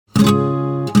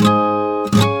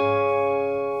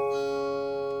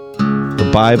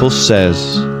Bible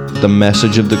says the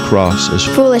message of the cross is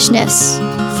foolishness.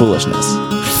 Foolishness.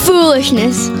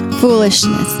 Foolishness.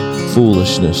 Foolishness.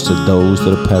 Foolishness to those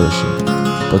that are perishing,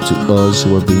 but to us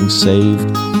who are being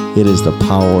saved, it is the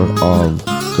power of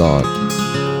God.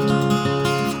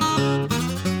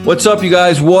 What's up, you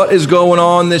guys? What is going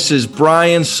on? This is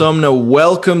Brian Sumner.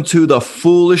 Welcome to the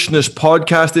Foolishness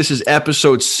Podcast. This is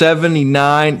episode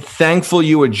 79. Thankful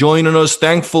you are joining us.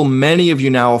 Thankful many of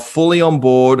you now are fully on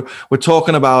board. We're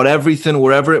talking about everything,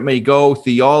 wherever it may go,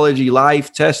 theology,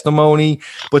 life, testimony.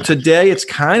 But today it's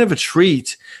kind of a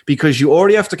treat because you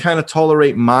already have to kind of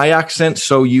tolerate my accent,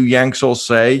 so you Yanks all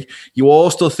say. You all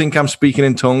still think I'm speaking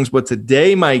in tongues, but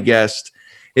today my guest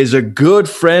is a good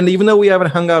friend, even though we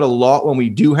haven't hung out a lot. When we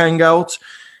do hang out,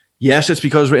 yes, it's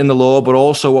because we're in the Lord, but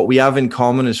also what we have in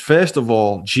common is, first of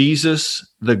all, Jesus,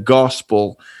 the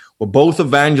gospel. We're both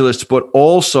evangelists, but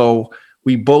also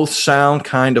we both sound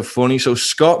kind of funny. So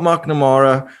Scott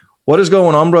McNamara, what is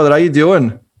going on, brother? How you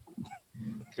doing?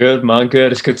 Good, man.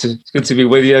 Good. It's good to be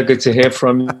with you. Good to hear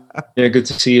from you. Good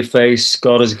to see your face.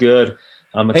 God is good.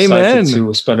 I'm excited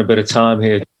to spend a bit of time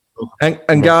here.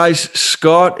 And guys,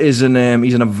 Scott is he's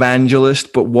an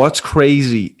evangelist, but what's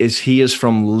crazy is he is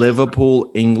from Liverpool,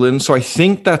 England. So I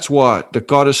think that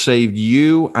God has saved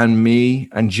you and me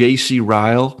and JC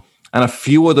Ryle and a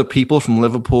few other people from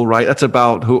Liverpool, right? That's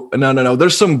about who. No.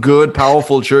 There's some good,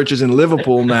 powerful churches in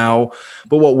Liverpool now.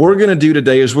 But what we're going to do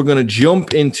today is we're going to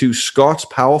jump into Scott's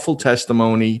powerful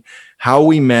testimony, how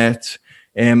we met,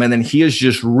 and then he has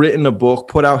just written a book,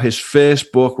 put out his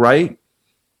first book, right?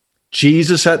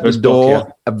 Jesus at the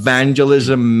door,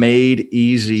 evangelism made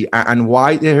easy. And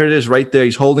why? Here it is right there.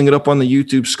 He's holding it up on the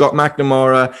YouTube. Scott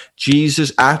McNamara,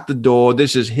 Jesus at the door.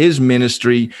 This is his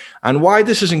ministry. And why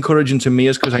this is encouraging to me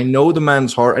is because I know the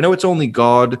man's heart. I know it's only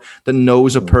God that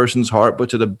knows a person's heart, but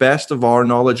to the best of our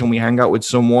knowledge, when we hang out with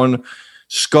someone,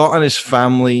 Scott and his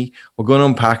family, we're going to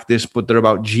unpack this, but they're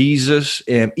about Jesus.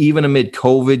 Even amid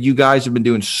COVID, you guys have been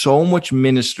doing so much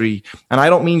ministry. And I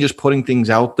don't mean just putting things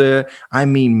out there. I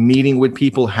mean meeting with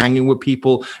people, hanging with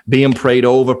people, being prayed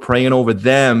over, praying over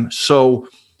them. So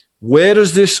where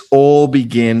does this all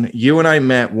begin? You and I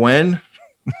met when?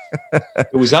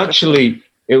 It was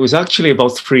actually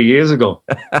about 3 years ago.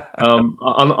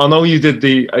 I know you did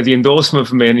the endorsement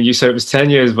for me, and you said it was 10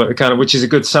 years, but which is a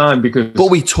good sign because. But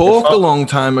we talked a long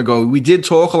time ago. We did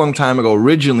talk a long time ago.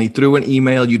 Originally, through an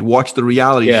email, you'd watch the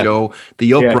reality show,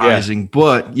 The Uprising. Yeah.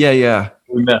 But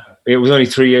we met. It was only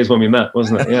 3 years when we met,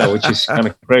 wasn't it? Yeah, which is kind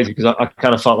of crazy because I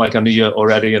kind of felt like I knew you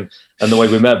already and the way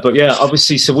we met. But yeah,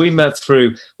 obviously, so we met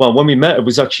through. Well, when we met, it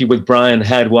was actually with Brian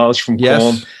Head Welsh from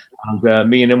Corn. And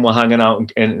me and him were hanging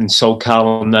out in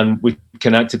SoCal, and then we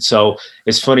connected. So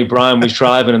it's funny, Brian was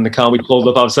driving in the car. We pulled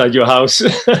up outside your house.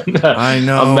 And, I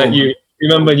know. I met you.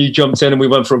 Remember when you jumped in and we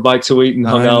went for a bite to eat and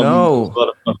hung out? I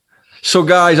know. So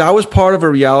guys, I was part of a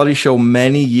reality show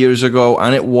many years ago,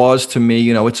 and it was, to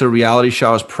me, it's a reality show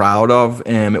I was proud of.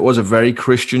 It was a very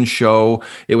Christian show.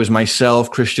 It was myself,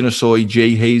 Christian Asoy,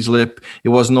 Jay Hazlip. It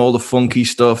wasn't all the funky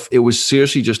stuff. It was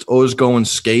seriously just us going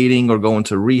skating or going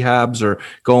to rehabs or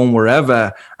going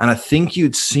wherever. And I think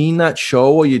you'd seen that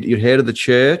show, or you'd heard of the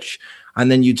church, and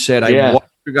then you'd said, I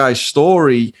watched your guys'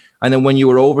 story. And then when you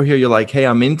were over here, you're like, hey,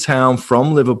 I'm in town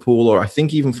from Liverpool, or I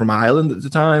think even from Ireland at the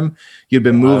time. You'd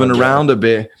been moving around a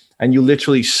bit. And you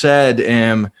literally said,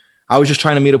 I was just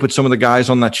trying to meet up with some of the guys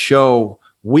on that show.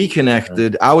 We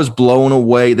connected. I was blown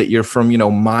away that you're from,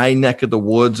 my neck of the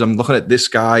woods. I'm looking at this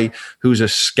guy who's a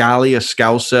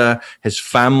Scouser, his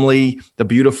family, the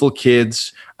beautiful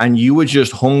kids. And you were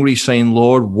just hungry saying,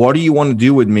 Lord, what do you want to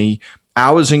do with me?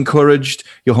 I was encouraged.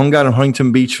 You hung out in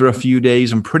Huntington Beach for a few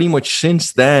days, and pretty much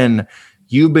since then,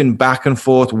 you've been back and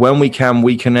forth. When we can,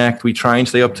 we connect. We try and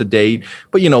stay up to date.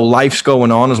 But, life's going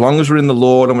on. As long as we're in the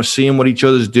Lord and we're seeing what each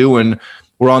other's doing,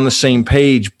 we're on the same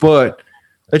page. But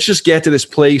let's just get to this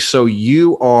place. So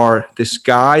you are this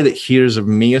guy that hears of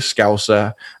me, a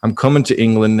Scouser. I'm coming to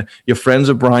England. You're friends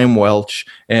of Brian Welch,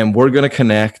 and we're going to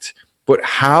connect. But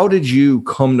how did you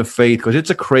come to faith? Because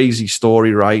it's a crazy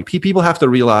story, right? People have to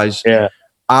realize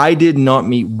I did not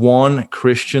meet one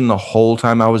Christian the whole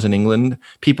time I was in England.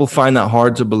 People find that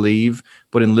hard to believe.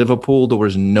 But in Liverpool, there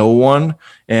was no one.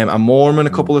 A Mormon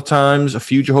a couple of times, a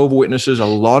few Jehovah's Witnesses, a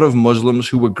lot of Muslims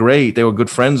who were great. They were good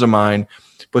friends of mine.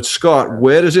 But Scott,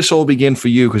 where does this all begin for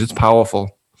you? Because it's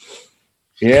powerful.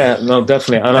 Yeah, no,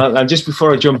 definitely. And just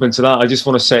before I jump into that, I just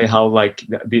want to say how like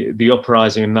the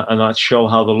uprising and that show,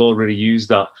 how the Lord really used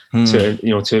that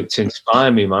to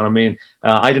inspire me, man. I mean,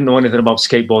 I didn't know anything about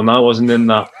skateboarding. I wasn't in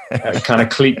that kind of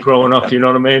clique growing up. You know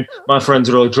what I mean? My friends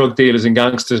are all drug dealers and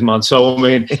gangsters, man. So I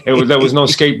mean, there was no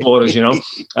skateboarders, you know.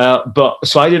 But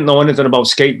so I didn't know anything about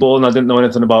skateboarding. I didn't know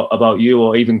anything about you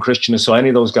or even Christian or so any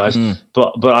of those guys.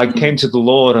 But I came to the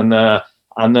Lord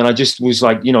and then I just was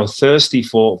like, you know, thirsty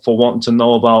for wanting to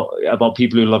know about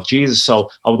people who love Jesus. So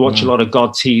I would watch a lot of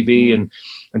God TV and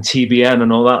TBN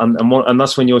and all that. And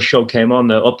that's when your show came on,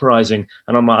 The Uprising.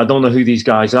 And I'm like, I don't know who these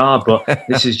guys are, but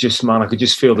this is just, man, I could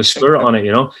just feel the spirit on it,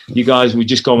 you know? You guys were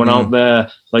just going out there,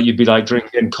 like you'd be like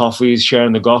drinking coffees,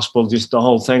 sharing the gospel, just the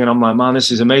whole thing. And I'm like, man, this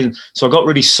is amazing. So I got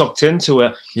really sucked into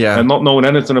it. Yeah. And not knowing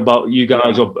anything about you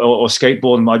guys or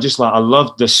skateboarding, I just like, I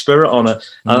loved the spirit on it.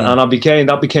 And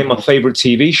that became my favorite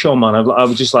TV show, man. I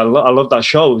was just like, I love that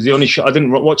show. It was the only show. I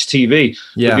didn't watch TV.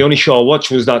 Yeah. But the only show I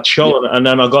watched was that show. Yeah. And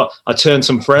then I turned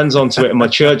some friends onto it in my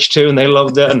church too, and they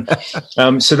loved it.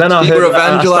 And so then I heard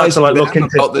evangelizing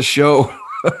about the show.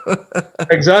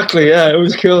 Exactly, yeah, it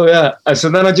was cool, yeah. And so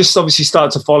then I just obviously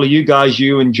started to follow you guys,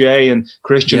 you and Jay and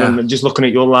Christian, and just looking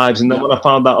at your lives. And then when I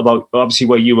found out about obviously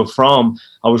where you were from,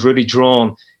 I was really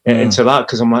drawn into that,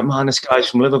 because I'm like, man, this guy's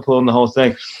from Liverpool and the whole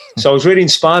thing. So I was really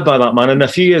inspired by that, man. And a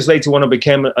few years later, when I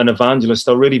became an evangelist,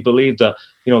 I really believed that,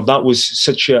 you know, that was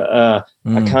such a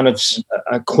kind of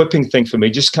equipping thing for me.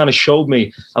 Just kind of showed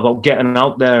me about getting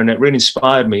out there, and it really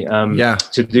inspired me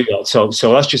to do that.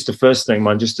 So that's just the first thing,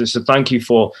 man. Just to thank you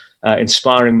for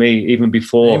inspiring me even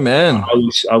before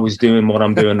I was doing what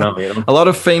I'm doing now. You know? A lot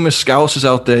of famous Scousers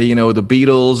out there, you know, the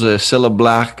Beatles, Cilla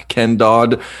Black, Ken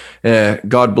Dodd,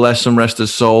 God bless him, rest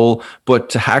his soul. But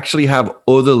to actually have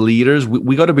other leaders,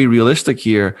 we got to be realistic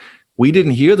here. We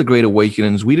didn't hear the Great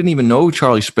Awakenings. We didn't even know who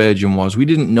Charlie Spurgeon was. We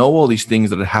didn't know all these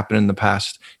things that had happened in the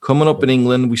past. Coming up in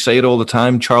England, we say it all the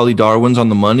time, Charlie Darwin's on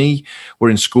the money. We're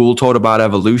in school taught about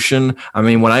evolution. I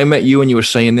mean, when I met you and you were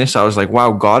saying this, I was like,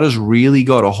 wow, God has really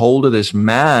got a hold of this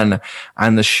man.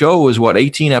 And the show is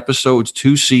 18 episodes,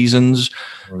 2 seasons,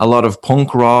 a lot of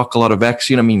punk rock, a lot of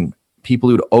action. I mean, people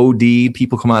who'd OD'd,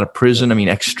 people come out of prison, I mean,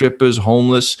 ex-strippers,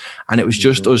 homeless. And it was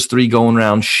just us 3 going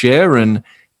around sharing,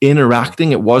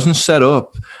 interacting. It wasn't set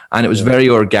up, and it was very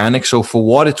organic. So for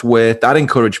what it's worth, that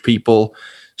encouraged people.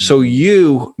 So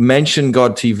you mentioned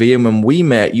God TV, and when we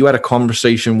met, you had a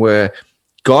conversation where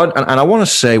God, and I want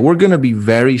to say, we're going to be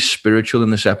very spiritual in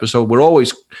this episode. We're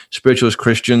always spiritual as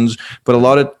Christians, but a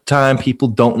lot of time people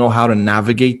don't know how to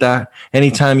navigate that.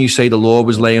 Anytime you say the Lord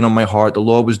was laying on my heart, the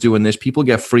Lord was doing this, people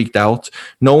get freaked out.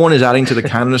 No one is adding to the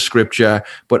canon of scripture,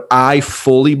 but I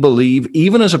fully believe,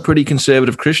 even as a pretty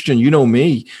conservative Christian, you know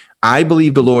me, I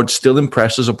believe the Lord still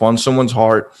impresses upon someone's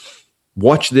heart,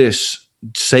 watch this,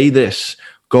 say this,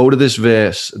 go to this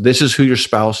verse. This is who your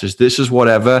spouse is. This is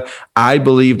whatever. I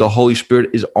believe the Holy Spirit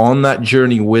is on that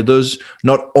journey with us,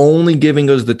 not only giving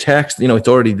us the text, you know, it's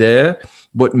already there,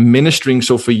 but ministering.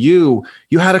 So for you,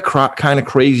 you had a kind of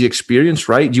crazy experience,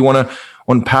 right? Do you want to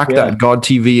unpack that God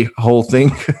TV whole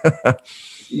thing?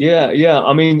 Yeah.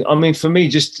 I mean, for me,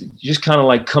 just kind of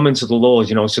like coming to the Lord,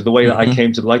 you know. So the way that I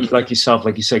came to, like yourself,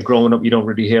 like you said, growing up, you don't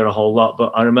really hear a whole lot.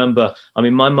 But I remember, I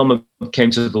mean, my mum came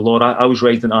to the Lord. I was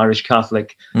raised in Irish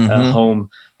Catholic home,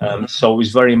 so it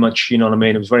was very much, you know what I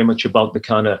mean. It was very much about the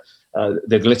kind of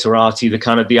the glitterati, the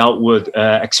kind of the outward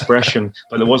expression,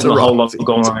 but there wasn't a whole lot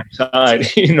going on inside,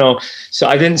 you know. So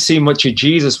I didn't see much of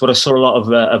Jesus, but I saw a lot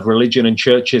of religion and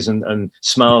churches and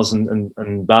smells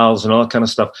and bells and all that kind of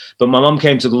stuff. But my mum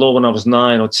came to the Lord when I was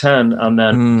 9 or 10, and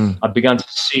then I began to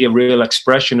see a real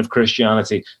expression of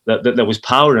Christianity, that there was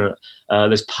power in it.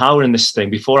 There's power in this thing.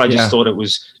 Before I just thought it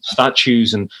was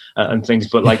statues and things,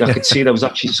 but like I could see there was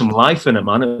actually some life in it,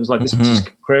 man. It was like, this is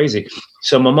crazy.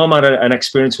 So my mom had an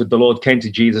experience with the Lord, came to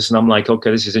Jesus, and I'm like,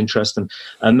 okay, this is interesting.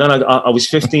 And then I was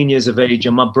 15 years of age,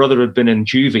 and my brother had been in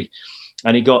juvie.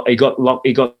 And he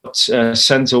got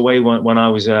sent away when I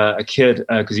was a kid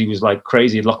because he was like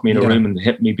crazy. He'd locked me in a room and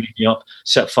hit me, beat me up,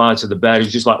 set fire to the bed. He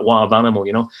was just like a wild animal,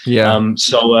 you know. Yeah.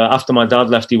 So after my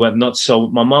dad left, he went nuts. So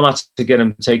my mom had to get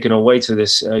him taken away to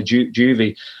this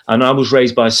juvie, and I was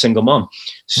raised by a single mom.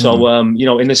 So you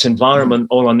know, in this environment,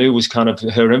 all I knew was kind of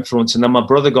her influence. And then my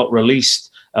brother got released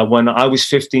when I was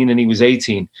 15 and he was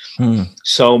 18.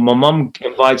 So my mum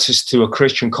invites us to a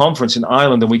Christian conference in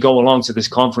Ireland, and we go along to this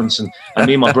conference, and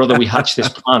me and my brother, we hatch this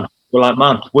plan. We're like,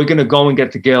 man, we're going to go and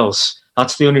get the girls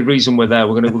That's the only reason we're there.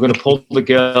 We're gonna pull the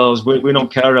girls. We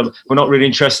don't care. We're not really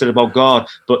interested about God,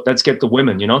 but let's get the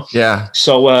women, you know? Yeah.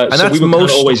 So, and so that's we were kind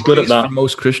of always good at that.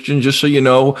 Most Christians, just so you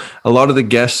know, a lot of the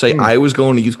guests say, I was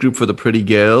going to youth group for the pretty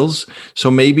girls. So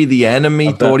maybe the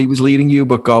enemy thought he was leading you,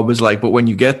 but God was like, but when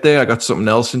you get there, I got something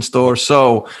else in store.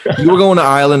 So you were going to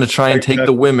Ireland to try and take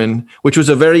the women, which was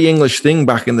a very English thing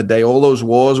back in the day. All those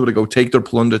wars were to go take their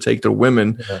plunder, take their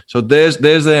women. Yeah. So there's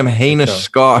them heinous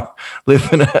Scott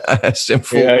living a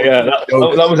sinful. Yeah.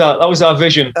 That was our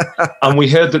vision, and we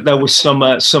heard that there was some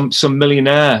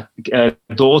millionaire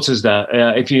daughters there.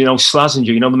 If you know Slazenger,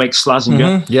 they make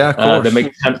Slazenger. Mm-hmm. Yeah, of course. They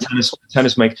make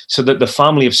tennis make. So that the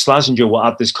family of Slazenger were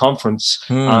at this conference,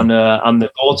 and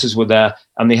the daughters were there,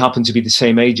 and they happened to be the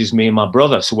same age as me and my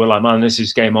brother. So we're like, man, this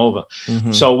is game over.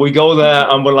 Mm-hmm. So we go there,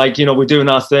 and we're like, we're doing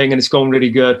our thing, and it's going really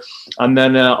good. And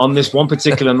then on this one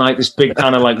particular night, this big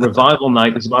kind of like revival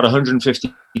night, there's about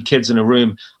 150 kids in a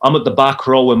room. I'm at the back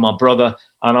row with my brother,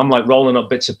 and I'm like rolling up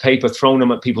bits of paper, throwing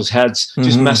them at people's heads,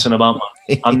 just messing about.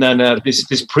 And then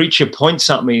this preacher points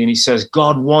at me and he says,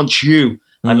 God wants you.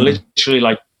 And literally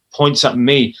like points at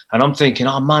me. And I'm thinking,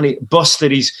 oh man, he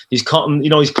busted. He's cotton,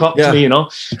 he's clocked me,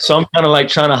 So I'm kind of like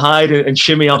trying to hide and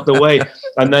shimmy out the way.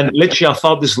 And then literally I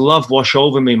felt this love wash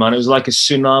over me, man. It was like a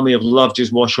tsunami of love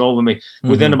just wash over me.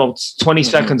 Within about 20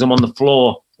 seconds, I'm on the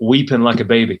floor, weeping like a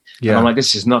baby. Yeah. And I'm like,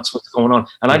 this is nuts, what's going on?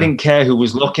 And I didn't care who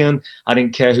was looking. I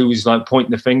didn't care who was like pointing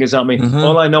the fingers at me.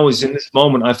 All I know is in this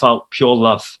moment, I felt pure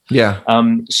love. Yeah.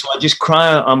 So I just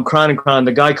cry. I'm crying and crying.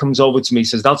 The guy comes over to me,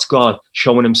 says, that's God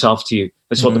showing himself to you.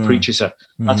 That's what the preacher said.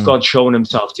 That's God showing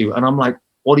himself to you. And I'm like,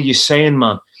 what are you saying,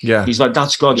 man? Yeah. He's like,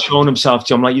 that's God showing himself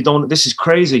to you. I'm like, this is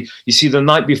crazy. You see, the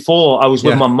night before I was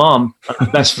with my mom and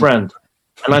my best friend.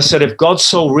 And I said, if God's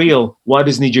so real, why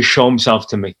doesn't he just show himself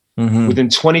to me? Within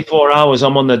 24 hours,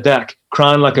 I'm on the deck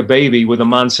crying like a baby with a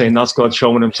man saying that's God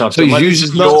showing himself. So he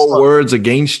uses your words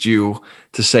against you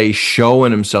to say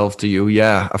showing himself to you.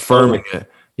 Yeah. Affirming it.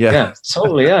 Yeah,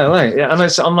 totally. Yeah. And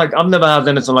I'm like, I've never had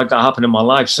anything like that happen in my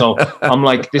life. So I'm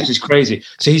like, this is crazy.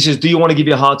 So he says, do you want to give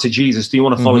your heart to Jesus? Do you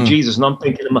want to follow Jesus? And I'm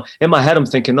thinking in my head, I'm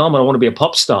thinking, no, man, I want to be a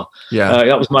pop star. Yeah.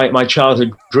 That was my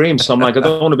childhood dream. So I'm like, I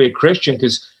don't want to be a Christian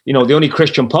because, the only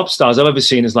Christian pop stars I've ever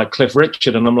seen is like Cliff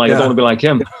Richard. And I'm like, I don't want to be like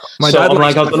him. My dad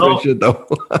likes Cliff Richard, though.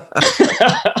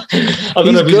 I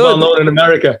don't know if he's well known in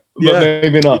America, but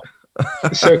maybe not.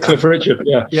 Sir Cliff Richard,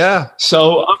 yeah.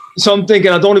 So I'm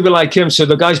thinking I don't want to be like him. So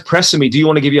the guy's pressing me. Do you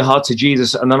want to give your heart to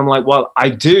Jesus? And then I'm like, well, I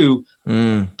do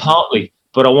partly,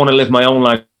 but I want to live my own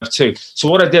life too. So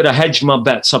what I did, I hedged my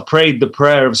bets. I prayed the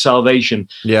prayer of salvation.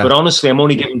 Yeah. But honestly, I'm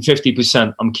only giving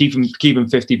 50%. I'm keeping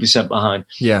 50% behind.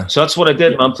 Yeah. So that's what I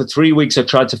did, man. For 3 weeks, I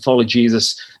tried to follow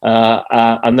Jesus,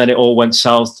 and then it all went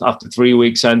south. After 3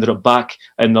 weeks, I ended up back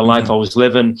in the life I was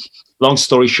living. Long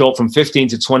story short, from 15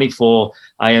 to 24,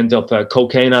 I end up a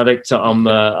cocaine addict. I'm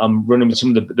running with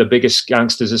some of the biggest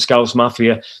gangsters, the Scouse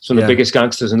Mafia, some of the biggest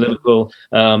gangsters in Liverpool.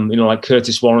 Like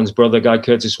Curtis Warren's brother, Guy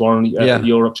Curtis Warren,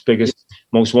 Europe's biggest,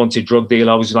 most wanted drug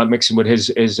dealer. I was like mixing with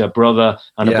his brother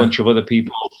and a bunch of other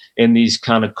people in these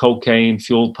kind of cocaine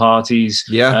fueled parties.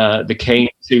 The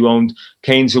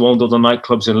Canes who owned all the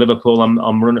nightclubs in Liverpool.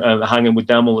 I'm running, hanging with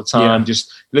them all the time.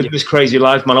 Just living this crazy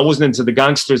life, man. I wasn't into the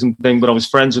gangsters and thing, but I was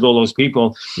friends with all those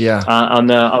people.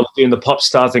 And I was doing the pop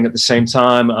star thing at the same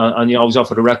time. And I was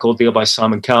offered a record deal by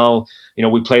Simon Cowell.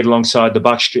 We played alongside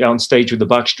on stage with the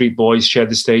Backstreet Boys, shared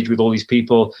the stage with all these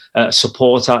people,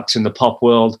 support acts in the pop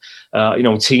world,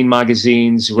 teen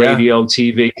magazines, radio,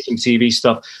 TV, some TV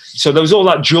stuff. So there was all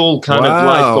that dual kind of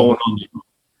life going on.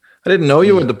 I didn't know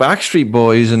you were the Backstreet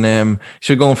Boys, and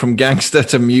so you're going from gangster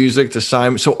to music to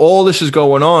Simon. So all this is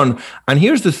going on. And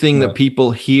here's the thing that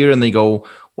people hear and they go,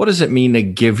 what does it mean to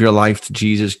give your life to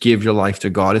Jesus, give your life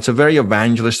to God? It's a very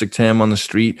evangelistic term on the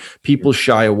street. People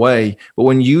shy away. But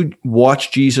when you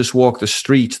watch Jesus walk the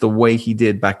streets the way he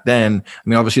did back then, I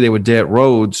mean, obviously they were dirt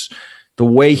roads. The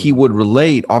way he would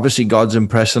relate, obviously God's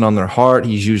impressing on their heart.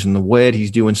 He's using the word.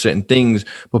 He's doing certain things.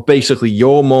 But basically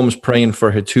your mom's praying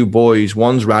for her two boys.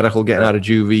 One's radical, getting out of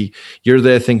juvie. You're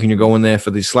there thinking you're going there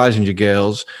for these Slazenger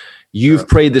girls. You've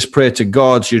prayed this prayer to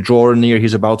God, so you're drawing near.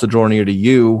 He's about to draw near to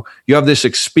you. You have this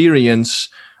experience,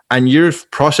 and you're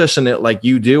processing it like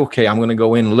you do. Okay, I'm going to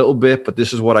go in a little bit, but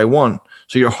this is what I want.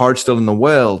 So your heart's still in the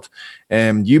world.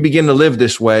 You begin to live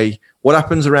this way. What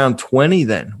happens around 20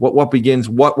 then? What begins?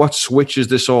 What switches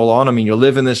this all on? I mean, you're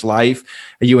living this life.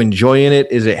 Are you enjoying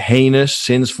it? Is it heinous?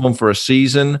 Sin's fun for a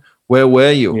season? Where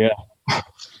were you?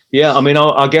 Yeah. I mean,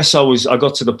 I guess I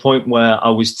got to the point where I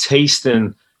was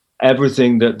tasting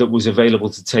everything that was available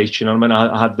to taste. You know what I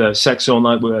mean? I had the sex all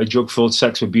night with a jug full of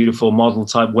sex with beautiful model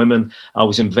type women. I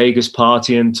was in Vegas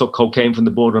partying, took cocaine from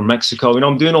the border of Mexico. You know,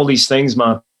 I'm doing all these things,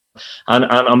 man. And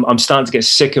I'm starting to get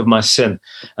sick of my sin.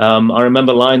 I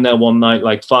remember lying there one night,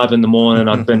 like 5 a.m.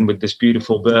 I'd been with this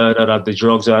beautiful bird. I'd had the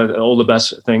drugs, I had all the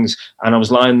best things. And I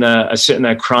was lying there, sitting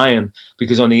there crying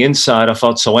because on the inside, I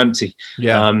felt so empty.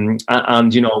 Yeah.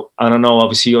 And, you know, and I know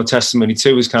obviously your testimony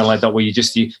too is kind of like that, where you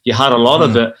had a lot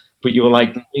of it, but you were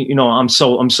like, you know, I'm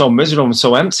so miserable, I'm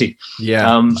so empty.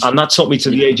 Yeah. And that took me to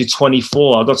the age of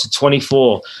 24. I got to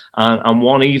 24, and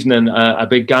one evening, a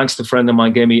big gangster friend of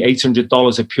mine gave me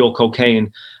 $800 of pure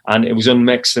cocaine, and it was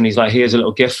unmixed. And he's like, "Here's a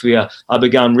little gift for you." I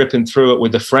began ripping through it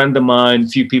with a friend of mine. A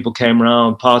few people came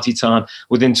around, party time.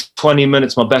 Within 20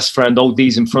 minutes, my best friend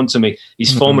OD's in front of me.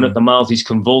 He's foaming at the mouth, he's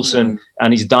convulsing,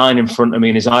 and he's dying in front of me.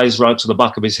 And his eyes right to the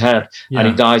back of his head, and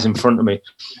he dies in front of me.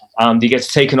 And he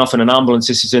gets taken off in an ambulance.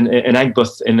 This is in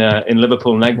Aigburth, in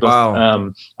Liverpool, in Aigburth. Wow.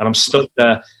 And I'm stuck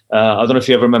there. I don't know if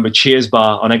you ever remember Cheers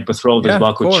Bar on Aigburth Road. There's a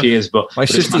bar called Cheers. But my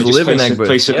sisters live in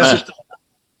Aigburth.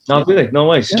 No, really? No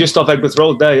way. It's just off Aigburth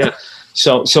Road there, yeah.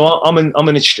 So I'm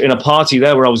in a party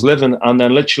there where I was living, and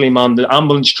then literally, man, the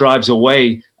ambulance drives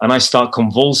away, and I start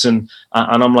convulsing,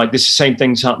 and I'm like, this is the same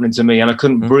thing's happening to me, and I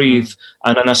couldn't breathe.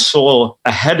 And then I saw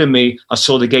ahead of me, I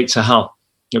saw the gates of hell.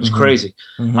 It was crazy.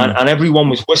 And everyone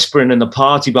was whispering in the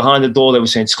party behind the door. They were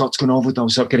saying, "Scott's going to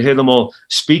overdose." I could hear them all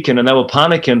speaking, and they were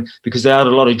panicking because they had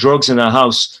a lot of drugs in their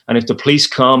house. And if the police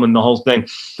come and the whole thing,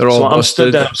 they're all busted. I'm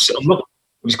stood there. I'm looking,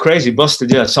 it was crazy, busted,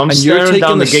 yeah. So I'm and you're staring taking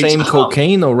down the gates same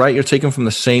cocaine, though, right? You're taking from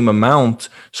the same amount.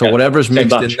 So whatever's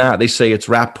mixed in that, they say it's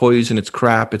rat poison, it's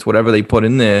crap, it's whatever they put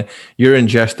in there. You're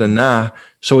ingesting that.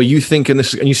 So are you thinking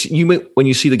this? And when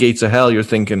you see the gates of hell, you're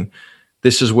thinking,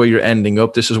 this is where you're ending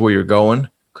up. This is where you're going.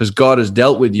 Because God has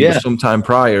dealt with you sometime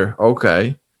prior.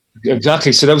 Okay.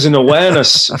 Exactly. So there was an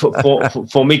awareness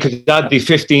for me, because I had the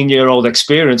 15-year-old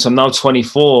experience. I'm now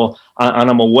 24, and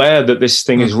I'm aware that this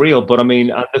thing is real. But I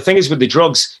mean, the thing is with the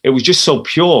drugs, it was just so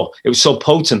pure. It was so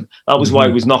potent. That was why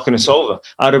it was knocking us over.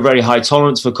 I had a very high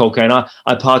tolerance for cocaine. I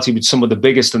partied with some of the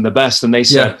biggest and the best, and they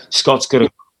said, Scott's got a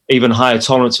even higher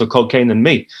tolerance for cocaine than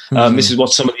me. This is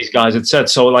what some of these guys had said.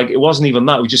 So like, it wasn't even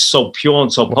that. It was just so pure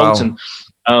and so potent.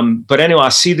 But anyway, I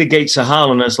see the gates of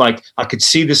hell, and it's like I could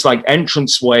see this like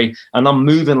entrance way, and I'm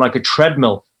moving like a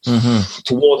treadmill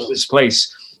towards this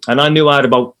place. And I knew I had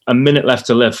about a minute left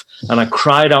to live, and I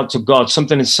cried out to God.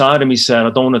 Something inside of me said, "I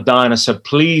don't want to die." And I said,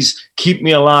 "Please keep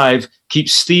me alive, keep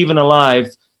Stephen alive,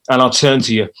 and I'll turn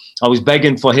to you." I was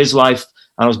begging for his life,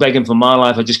 and I was begging for my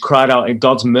life. I just cried out in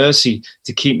God's mercy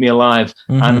to keep me alive.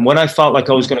 And when I felt like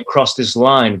I was going to cross this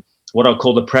line, what I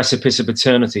call the precipice of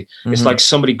eternity. It's like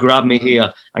somebody grabbed me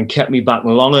here and kept me back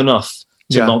long enough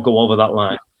to not go over that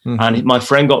line. And my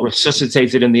friend got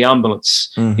resuscitated in the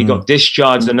ambulance. He got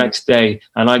discharged the next day,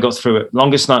 and I got through it.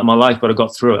 Longest night of my life, but I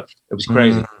got through it. It was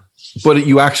crazy. But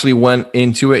you actually went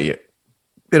into it.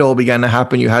 It all began to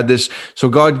happen. You had this. So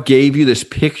God gave you this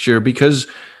picture, because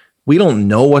we don't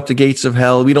know what the gates of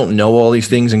hell, we don't know all these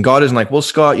things. And God isn't like, well,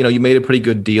 Scott, you made a pretty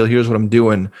good deal. Here's what I'm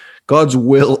doing. God's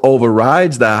will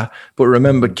overrides that. But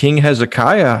remember, King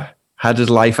Hezekiah had his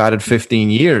life added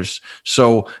 15 years.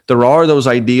 So there are those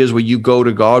ideas where you go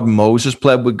to God. Moses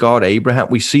pled with God, Abraham.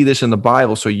 We see this in the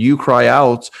Bible. So you cry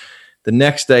out, the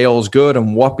next day all's good.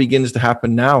 And what begins to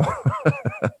happen now?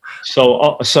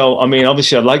 So I mean,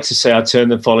 obviously, I'd like to say I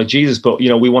turned and followed Jesus, but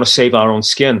we want to save our own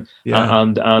skin,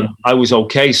 and I was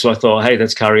okay. So I thought, hey,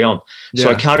 let's carry on. So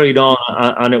I carried on,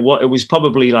 and it was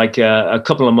probably like a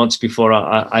couple of months before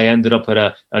I ended up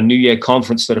at a New Year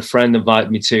conference that a friend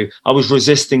invited me to. I was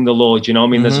resisting the Lord.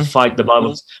 There's a fight. The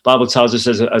Bible tells us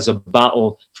as a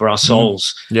battle for our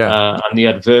souls. And the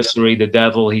adversary, the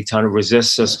devil, he kind of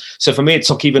resists us. So for me, it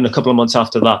took even a couple of months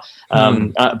after that.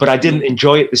 But I didn't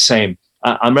enjoy it the same.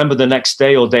 I remember the next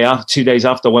day or 2 days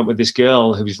after, I went with this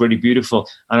girl who was really beautiful,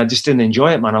 and I just didn't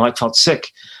enjoy it, man. I felt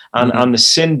sick, and the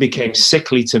sin became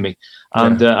sickly to me.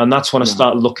 And that's when I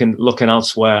started looking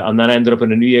elsewhere, and then I ended up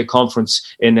in a New Year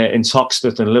conference in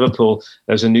Toxteth in Liverpool.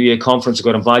 There was a New Year conference I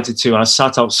got invited to, and I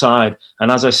sat outside. And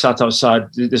as I sat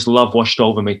outside, this love washed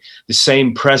over me. The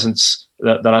same presence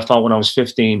that I felt when I was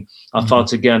 15, I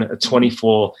felt again at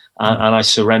 24, and I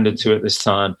surrendered to it this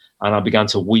time, and I began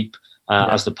to weep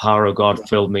as the power of God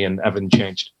filled me, and everything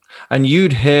changed. And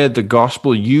you'd heard the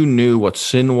gospel. You knew what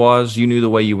sin was. You knew the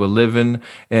way you were living,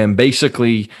 and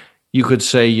basically, You could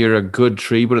say you're a good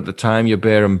tree, but at the time you're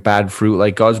bearing bad fruit.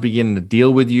 Like God's beginning to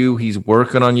deal with you. He's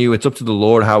working on you. It's up to the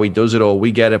Lord how he does it all.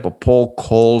 We get it. But Paul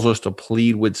calls us to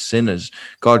plead with sinners.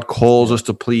 God calls us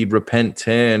to plead, repent,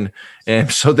 turn. And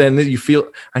so then you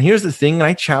feel, and here's the thing, and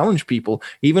I challenge people,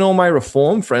 even all my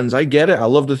reform friends, I get it. I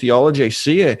love the theology. I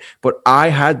see it. But I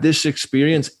had this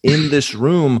experience in this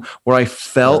room where I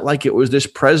felt like it was this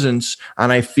presence,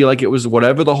 and I feel like it was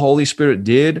whatever the Holy Spirit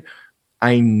did,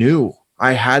 I knew.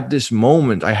 I had this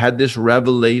moment. I had this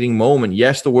revelating moment.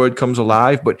 Yes, the word comes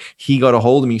alive, but he got a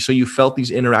hold of me. So you felt these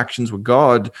interactions with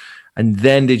God. And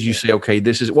then did you say, okay,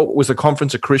 this is, what was the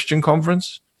conference, a Christian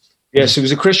conference? Yes, it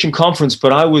was a Christian conference,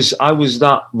 but I was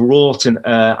that wrought in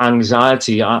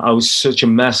anxiety. I was such a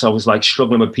mess. I was like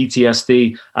struggling with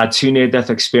PTSD. I had 2 near-death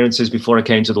experiences before I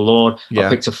came to the Lord. Yeah. I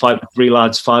picked a fight with 3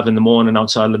 lads, 5 a.m.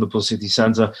 outside Liverpool city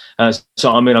centre.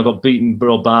 So, I mean, I got beaten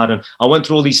real bad. And I went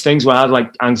through all these things where I had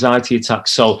like anxiety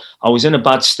attacks. So I was in a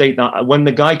bad state. Now, when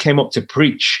the guy came up to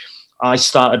preach, I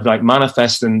started like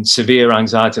manifesting severe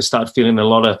anxiety. I started feeling a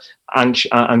lot of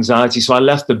anxiety. So I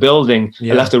left the building, I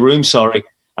left the room, sorry.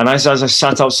 And as I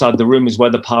sat outside the room is where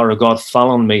the power of God fell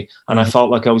on me. And I felt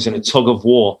like I was in a tug of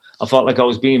war. I felt like I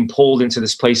was being pulled into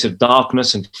this place of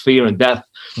darkness and fear and death.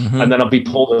 And then I'd be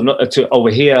pulled to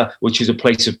over here, which is a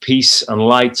place of peace and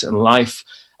light and life.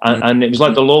 And it was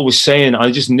like the Lord was saying, I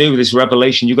just knew this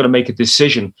revelation, you've got to make a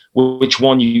decision, which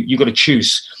one you got to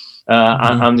choose.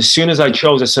 And as soon as I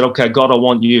chose, I said, okay, God, I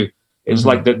want you. It was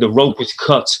like the rope was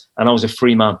cut and I was a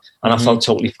free man. And I felt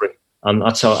totally free. And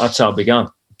that's how it began.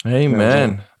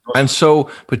 Amen. And so,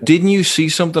 but didn't you see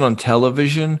something on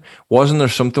television? Wasn't there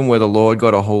something where the Lord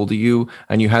got a hold of you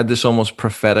and you had this almost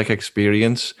prophetic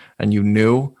experience and you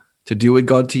knew to do with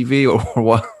God TV or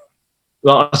what?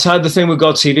 Well, I tried the thing with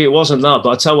God TV. It wasn't that, but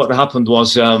I tell you what happened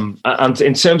was, and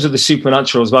in terms of the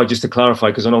supernatural as well, just to clarify,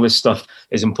 because I know this stuff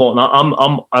is important.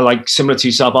 I like similar to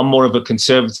yourself. I'm more of a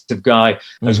conservative guy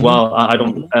as well. I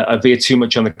don't veer too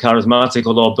much on the charismatic,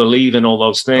 although I believe in all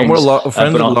those things. And we're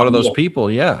friends with a lot of those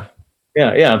people. Yeah.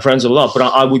 Yeah, I'm friends a lot, but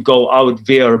I would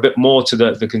veer a bit more to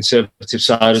the conservative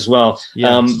side as well.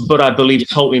 Yes. But I believe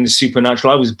totally in the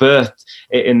supernatural. I was birthed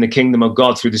in the kingdom of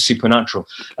God through the supernatural.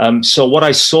 So what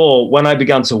I saw when I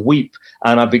began to weep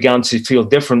and I began to feel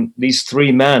different, these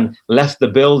 3 men left the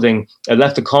building,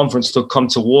 left the conference to come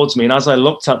towards me. And as I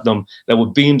looked at them, there were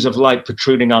beams of light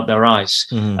protruding out their eyes.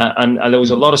 And there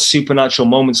was a lot of supernatural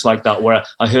moments like that where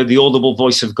I heard the audible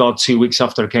voice of God 2 weeks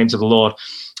after I came to the Lord.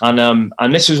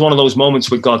 And this was one of those moments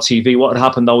with God TV. What had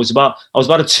happened, I was about a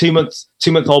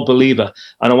 2-month-old believer,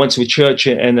 and I went to a church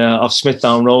off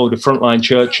Smithdown Road, a Frontline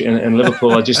church in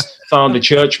Liverpool. I just found a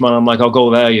church, man. I'm like, I'll go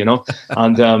there, you know.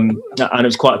 And it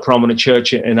was quite a prominent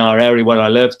church in our area where I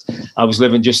lived. I was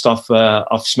living just off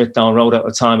Smithdown Road at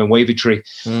the time in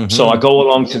Wavertree. So I go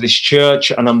along to this church,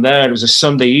 and I'm there. It was a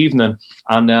Sunday evening,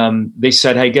 and they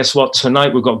said, "Hey, guess what?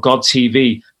 Tonight we've got God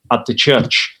TV at the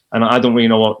church." And I don't really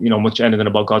know much anything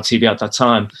about God TV at that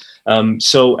time.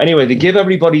 So anyway, they give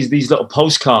everybody these little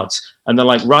postcards and they're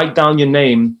like, write down your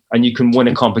name and you can win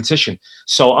a competition.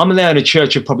 So I'm there in a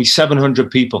church of probably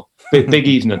 700 people, big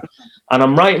evening. And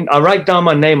I write down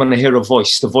my name and I hear a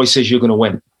voice. The voice says, you're going to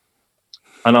win.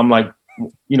 And I'm like,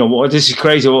 this is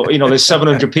crazy. Well, there's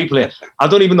 700 people here. I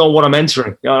don't even know what I'm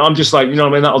entering. I'm just like,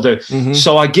 that'll do.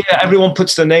 So everyone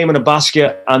puts their name in a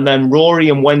basket. And then Rory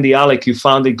and Wendy Alec, who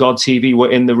founded God TV,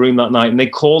 were in the room that night. And they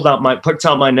picked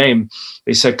out my name.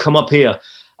 They said, come up here.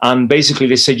 And basically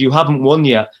they said, you haven't won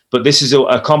yet, but this is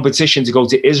a competition to go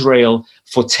to Israel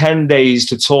for 10 days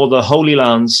to tour the Holy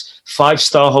Lands,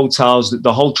 5-star hotels,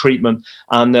 the whole treatment.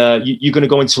 And you're going to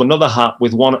go into another hat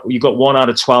with you got 1 out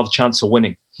of 12 chance of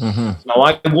winning. Now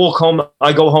I go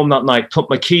home that night, put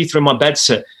my key through my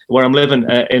bedsit where I'm living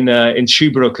in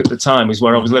Shoebrook at the time, is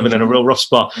where I was living in a real rough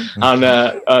spot. And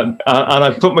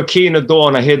I put my key in the door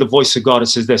and I hear the voice of God. It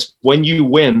says this, when you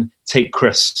win, take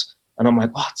Chris. And I'm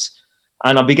like, what?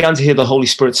 And I began to hear the Holy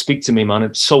Spirit speak to me, man.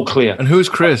 It's so clear. And who's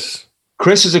Chris?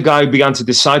 Chris is a guy who began to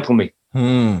disciple me.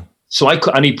 So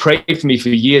and he prayed for me for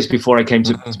years before I came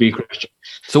to be a Christian.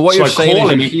 So what you're saying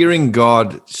is you're hearing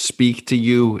God speak to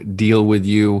you, deal with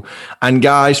you. And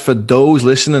guys, for those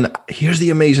listening, here's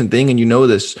the amazing thing, and you know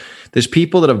this. There's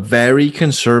people that are very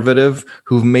conservative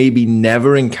who've maybe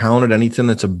never encountered anything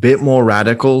that's a bit more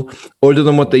radical other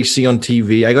than what they see on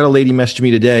TV. I got a lady message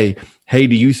me today, hey,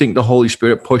 do you think the Holy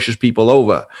Spirit pushes people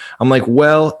over? I'm like,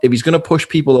 well, if he's going to push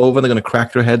people over, they're going to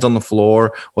crack their heads on the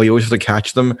floor, or you always have to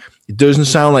catch them. It doesn't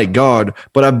sound like God,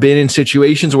 but I've been in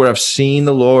situations where I've seen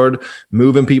the Lord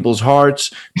move in people's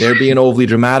hearts. They're being overly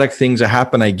dramatic. Things that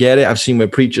happen. I get it. I've seen where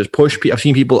preachers push people. I've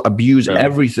seen people abuse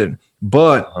everything.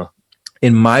 But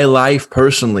in my life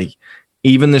personally,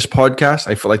 even this podcast,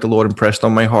 I feel like the Lord impressed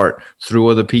on my heart through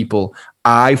other people.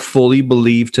 I fully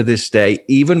believe to this day,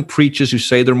 even preachers who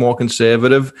say they're more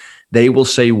conservative, they will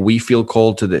say, we feel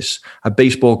called to this. A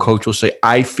baseball coach will say,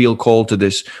 I feel called to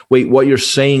this. Wait, what you're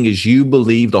saying is you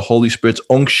believe the Holy Spirit's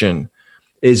unction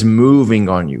is moving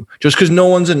on you, just because no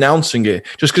one's announcing it,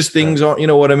 just because things aren't, you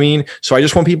know what I mean? So I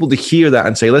just want people to hear that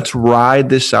and say, let's ride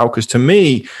this out. Because to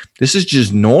me, this is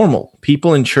just normal.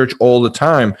 People in church all the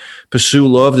time pursue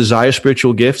love, desire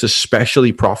spiritual gifts,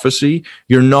 especially prophecy.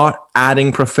 You're not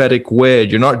adding prophetic word.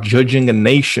 You're not judging a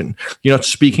nation. You're not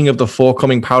speaking of the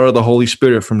forthcoming power of the Holy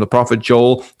Spirit from the prophet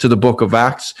Joel to the book of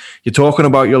Acts. You're talking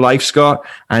about your life, Scott,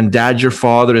 and Dad, your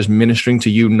father, is ministering to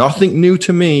you. Nothing new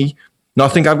to me.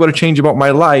 Nothing I've got to change about my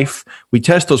life. We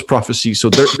test those prophecies. So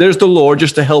there's the Lord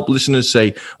just to help listeners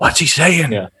say, what's he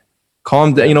saying? Yeah.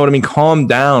 Calm down. You know what I mean? Calm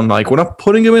down. Like, we're not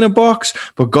putting him in a box,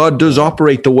 but God does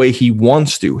operate the way he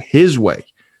wants to, his way.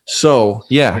 So,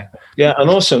 yeah. Yeah. And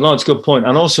also, no, it's a good point.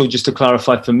 And also, just to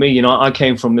clarify for me, you know, I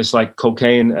came from this like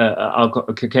cocaine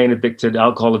addicted,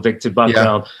 alcohol addicted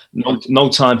background, no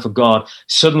time for God.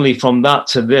 Suddenly from that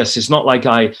to this, it's not like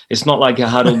I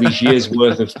had all these years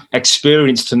worth of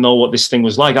experience to know what this thing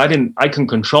was like. I couldn't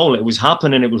control it. It was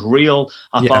happening. It was real.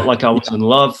 I felt like I was in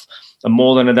love. And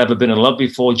more than I'd ever been in love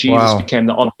before. Jesus became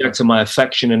the object of my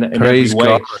affection in every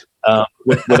way,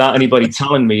 without anybody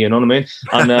telling me, you know what I mean?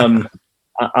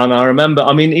 And I remember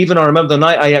the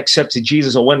night I accepted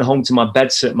Jesus, I went home to my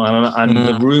bedsit, man, and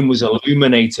the room was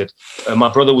illuminated.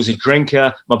 My brother was a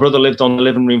drinker. My brother lived on the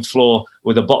living room floor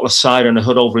with a bottle of cider and a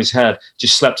hood over his head,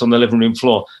 just slept on the living room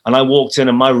floor. And I walked in,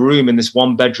 and my room in this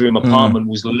one bedroom apartment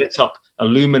was lit up,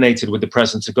 illuminated with the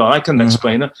presence of God. I couldn't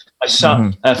explain it. I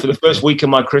sat for the first week of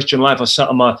my Christian life. I sat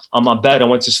on my bed. I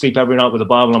went to sleep every night with a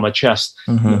Bible on my chest,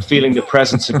 feeling the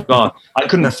presence of God. I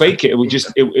couldn't fake it. It was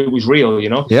just it was real, you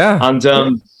know. Yeah.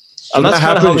 And that's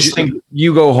kind of how this thing.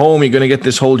 You go home, you're going to get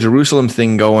this whole Jerusalem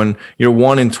thing going. You're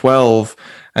 1 in 12,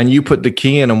 and you put the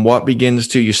key in, and what begins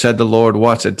to? You said the Lord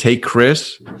what? Said take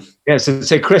Chris. Yeah, so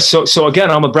say Chris. So again,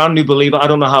 I'm a brand new believer. I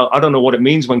don't know what it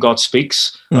means when God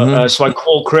speaks. So I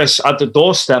call Chris at the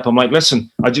doorstep. I'm like, listen,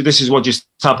 this is what just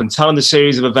happened. Tell him the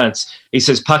series of events. He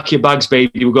says, pack your bags,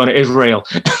 baby. We're going to Israel.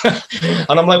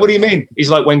 And I'm like, what do you mean? He's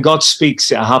like, when God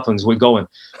speaks, it happens. We're going.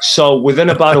 So within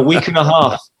about a week and a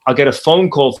half, I get a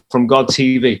phone call from God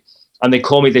TV, and they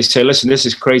call me. They say, listen, this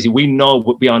is crazy. We know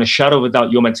beyond a shadow of a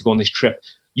doubt you're meant to go on this trip.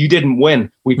 You didn't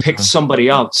win. We picked somebody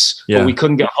else, but we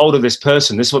couldn't get hold of this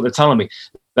person. This is what they're telling me.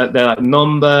 That their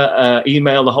number,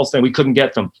 email, the whole thing, we couldn't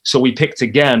get them. So we picked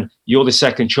again. You're the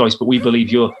second choice, but we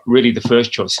believe you're really the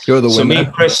first choice. You're the winner. So me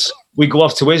and Chris, we go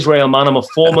off to Israel, man. I'm a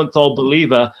 4-month-old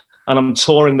believer, and I'm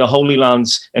touring the Holy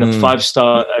Lands in a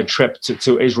 5-star trip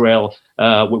to Israel,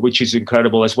 which is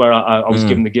incredible. That's where I was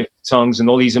given the gift of tongues and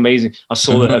all these amazing. I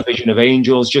saw a vision of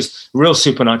angels, just real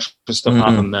supernatural stuff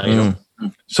happened there. You know?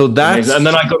 So that's amazing. And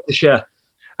then I got to share.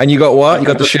 And you got what? You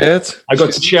got to share it? I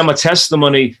got to share my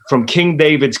testimony from King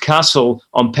David's castle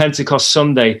on Pentecost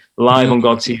Sunday live on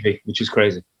God TV, which is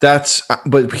crazy.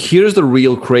 But here's the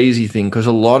real crazy thing, because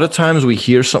a lot of times we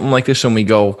hear something like this and we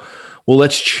go, well,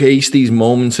 let's chase these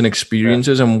moments and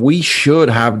experiences. And we should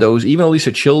have those. Even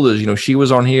Alicia Childers, you know, she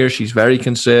was on here. She's very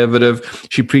conservative.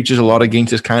 She preaches a lot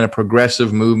against this kind of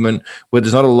progressive movement where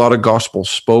there's not a lot of gospel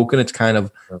spoken. It's kind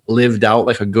of lived out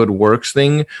like a good works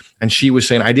thing. And she was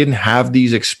saying, I didn't have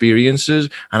these experiences,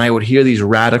 and I would hear these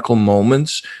radical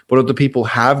moments, but other people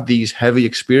have these heavy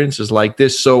experiences like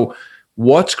this. So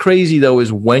what's crazy, though,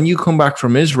 is when you come back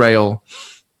from Israel,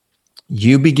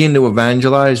 you begin to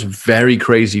evangelize very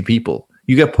crazy people.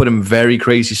 You get put in very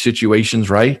crazy situations,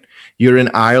 right? You're in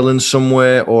Ireland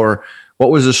somewhere, or what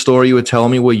was the story you were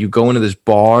telling me where you go into this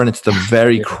bar and it's the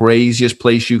very craziest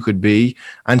place you could be?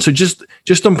 And so just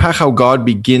unpack how God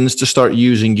begins to start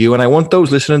using you. And I want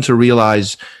those listening to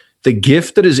realize the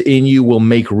gift that is in you will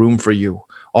make room for you.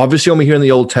 Obviously, when we hear in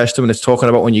the Old Testament, it's talking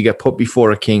about when you get put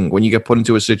before a king, when you get put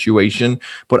into a situation.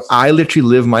 But I literally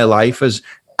live my life as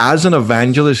an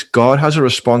evangelist. God has a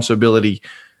responsibility,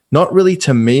 not really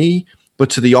to me, but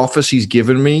to the office he's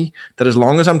given me, that as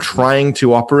long as I'm trying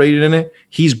to operate in it,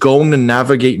 he's going to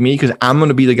navigate me, because I'm going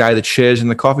to be the guy that shares in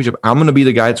the coffee shop. I'm going to be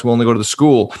the guy that's willing to go to the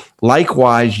school.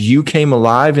 Likewise, you came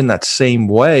alive in that same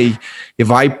way. If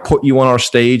I put you on our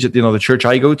stage at the church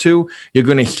I go to, you're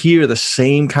going to hear the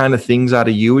same kind of things out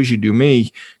of you as you do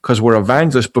me, because we're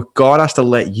evangelists, but God has to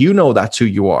let you know that's who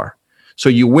you are. So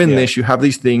you win this, you have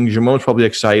these things, you're most probably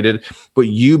excited, but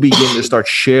you begin to start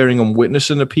sharing and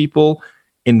witnessing to people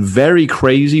in very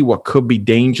crazy, what could be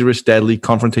dangerous, deadly,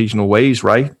 confrontational ways,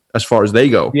 right? As far as they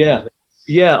go. Yeah.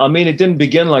 Yeah, I mean, it didn't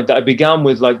begin like that. It began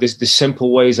with like the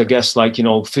simple ways, I guess, like, you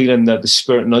know, feeling that the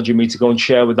Spirit nudging me to go and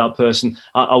share with that person.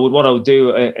 What I would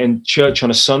do in church on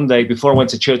a Sunday, before I went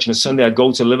to church on a Sunday, I'd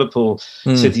go to Liverpool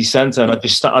city centre, and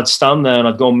I'd stand there and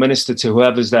I'd go and minister to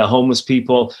whoever's there, homeless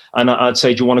people. And I'd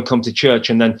say, do you want to come to church?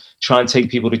 And then try and take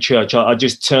people to church. I'd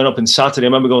just turn up on Saturday. I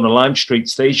remember going to Lime Street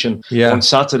Station on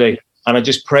Saturday. And I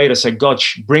just prayed. I said, God,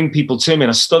 bring people to me.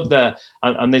 And I stood there,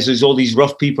 and there's all these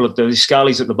rough people, these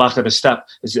scallies at the back of the step.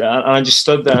 And I just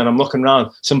stood there, and I'm looking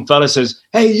around. Some fella says,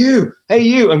 hey, you.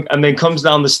 And then comes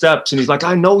down the steps, and he's like,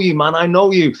 I know you, man. I know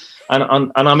you.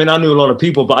 And I mean, I knew a lot of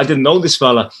people, but I didn't know this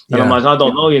fella. And I'm like, I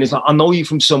don't know you. And he's like, I know you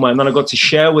from somewhere. And then I got to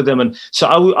share with him. And so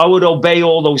I would obey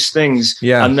all those things.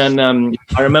 Yeah. And then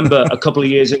I remember a couple of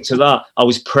years into that, I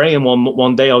was praying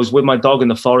one day. I was with my dog in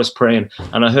the forest praying.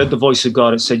 And I heard the voice of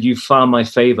God. It said, you found my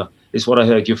favor. Is what I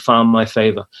heard. You found my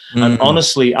favor. And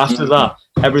honestly, after that,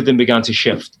 everything began to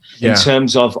shift in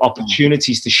terms of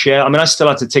opportunities to share. I mean, I still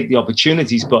had to take the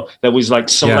opportunities, but there was like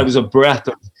there was a breath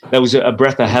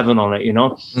of heaven on it, you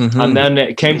know. And then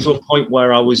it came to a point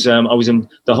where I was in,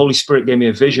 the Holy Spirit gave me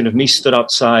a vision of me stood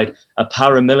outside a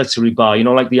paramilitary bar, you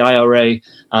know, like the IRA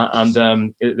and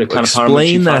the kind of paramilitary.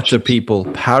 Explain that to people.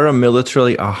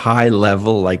 Paramilitary, a high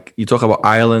level, like you talk about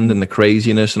Ireland and the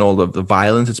craziness and all the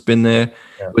violence that's been there.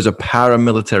 It was a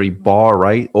paramilitary bar,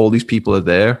 right? All these people are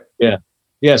there.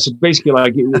 Yeah, so basically,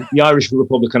 like the Irish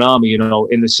Republican Army, you know,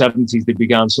 in the 70s, they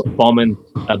began sort of bombing.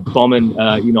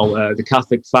 The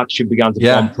Catholic faction began to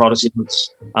bomb Protestants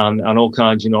and all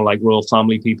kinds, you know, like royal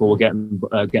family people were getting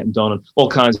done, and all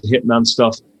kinds of hitman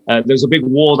stuff. There's a big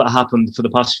war that happened for the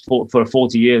past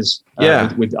 40 years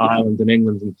with Ireland and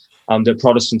England and the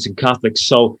Protestants and Catholics.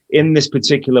 So in this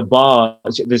particular bar,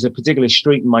 there's a particular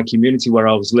street in my community where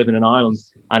I was living in Ireland,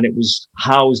 and it was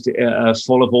housed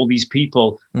full of all these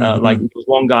people. Like there was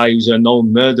one guy who's a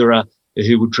known murderer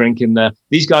who would drink in there.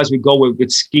 These guys would go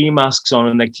with ski masks on,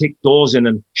 and they kick doors in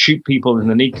and shoot people in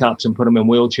the kneecaps and put them in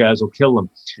wheelchairs or kill them.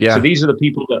 Yeah. So these are the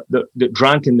people that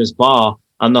drank in this bar.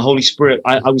 And the Holy Spirit,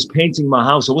 I was painting my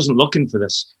house. I wasn't looking for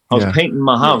this. I was painting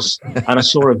my house, and I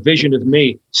saw a vision of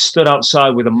me stood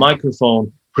outside with a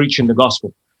microphone preaching the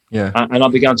gospel. Yeah. And I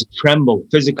began to tremble,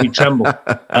 physically tremble.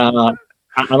 And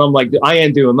I'm like, I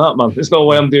ain't doing that, man. There's no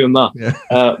way I'm doing that.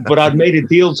 Yeah. But I'd made a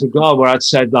deal to God where I'd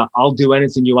said that I'll do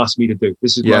anything you ask me to do.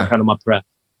 This is kind of my prayer.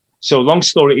 So long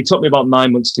story, it took me about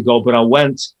 9 months to go, but I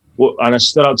went. And I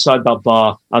stood outside that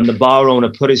bar, and the bar owner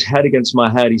put his head against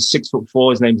my head. He's 6'4".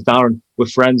 His name's Darren. We're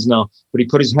friends now. But he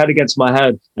put his head against my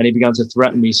head, and he began to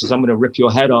threaten me. He says, I'm going to rip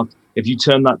your head off if you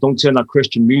don't turn that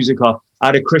Christian music off. I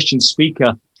had a Christian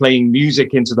speaker playing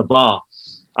music into the bar,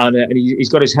 and he's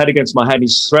got his head against my head. And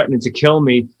he's threatening to kill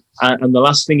me. And the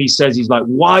last thing he says, he's like,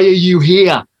 why are you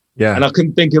here? Yeah. And I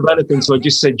couldn't think of anything. So I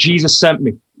just said, Jesus sent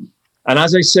me. And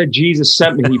as I said, Jesus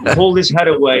sent me, he pulled his head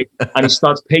away and he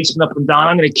starts pacing up and down.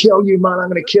 I'm going to kill you, man. I'm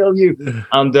going to kill you.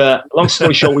 And long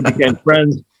story short, we became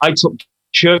friends. I took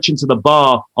church into the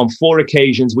bar on 4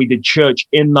 occasions. We did church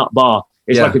in that bar.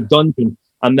 It's like a dungeon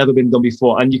and never been done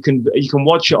before. And you can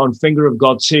watch it on Finger of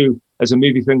God 2, as a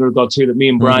movie, Finger of God 2, that me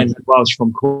and Brian Welsh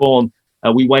from Corn,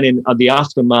 we went in at the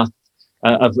aftermath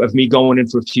of me going in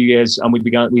for a few years, and we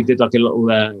did like a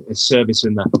little service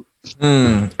in there.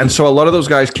 And so a lot of those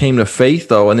guys came to faith,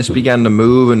 though, and this began to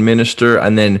move and minister,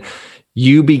 and then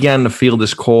you began to feel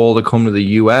this call to come to the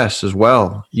U.S. as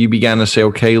well. You began to say,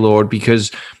 okay, Lord,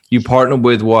 because you partnered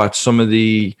with some of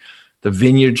the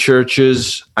vineyard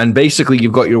churches, and basically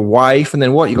you've got your wife, and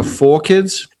then you got 4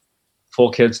 kids? 4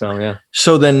 kids now, yeah.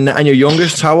 So then, and your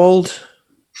youngest, how old?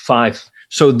 5.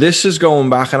 So this is going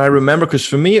back, and I remember, because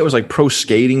for me, it was like pro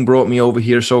skating brought me over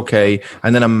here, so okay,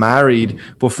 and then I'm married,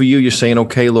 but for you, you're saying,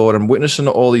 okay, Lord, I'm witnessing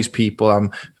to all these people,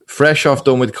 I'm fresh off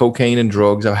done with cocaine and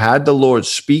drugs, I've had the Lord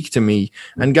speak to me,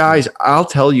 and guys, I'll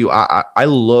tell you, I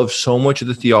love so much of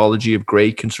the theology of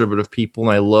great conservative people,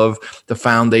 and I love the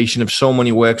foundation of so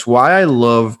many works. Why I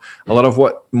love a lot of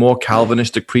what more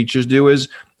Calvinistic preachers do is,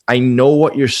 I know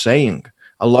what you're saying.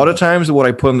 A lot of times what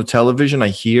I put on the television,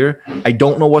 I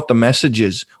don't know what the message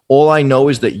is. All I know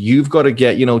is that you've got to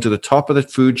get, to the top of the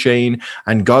food chain,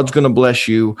 and God's going to bless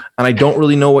you. And I don't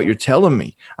really know what you're telling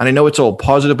me. And I know it's all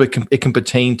positive. It can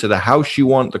pertain to the house you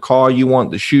want, the car you want,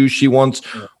 the shoes she wants,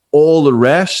 all the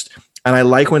rest. And I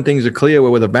like when things are clear. Where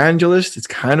with evangelists, it's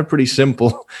kind of pretty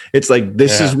simple. It's like,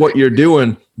 this is what you're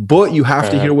doing, but you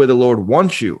have to hear where the Lord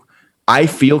wants you. I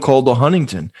feel called to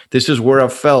Huntington. This is where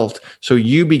I've felt. So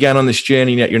you began on this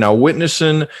journey that you're now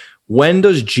witnessing. When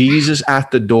does Jesus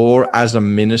at the door as a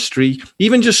ministry,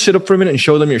 even just sit up for a minute and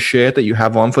show them your shirt that you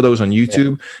have on for those on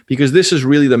YouTube, because this is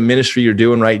really the ministry you're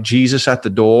doing, right? Jesus at the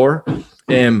door.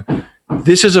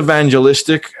 this is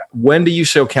evangelistic. When do you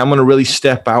say, okay, I'm going to really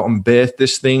step out and birth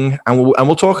this thing? And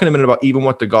we'll talk in a minute about even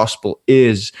what the gospel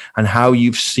is and how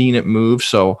you've seen it move.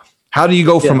 So how do you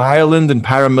go from Ireland and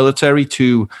paramilitary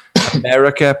to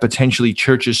America, potentially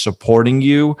churches supporting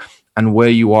you, and where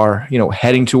you are,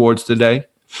 heading towards today?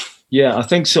 Yeah, I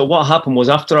think so. What happened was,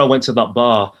 after I went to that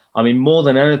bar, I mean, more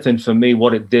than anything for me,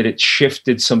 what it did, it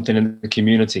shifted something in the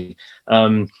community.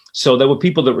 So there were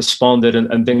people that responded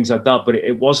and things like that, but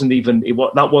it wasn't even,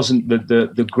 that wasn't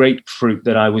the grapefruit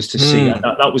that I was to see.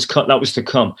 That was to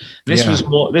come. This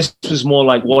was more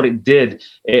like what it did,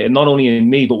 not only in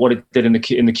me, but what it did in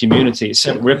the community. It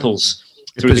sent ripples.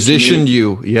 It positioned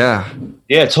you, yeah,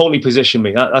 totally positioned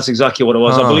me. That's exactly what it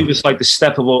was. I believe it's like the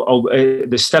step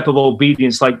of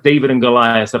obedience, like David and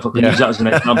Goliath. If I can use that as an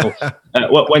example,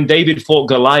 when David fought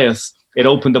Goliath, it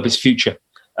opened up his future.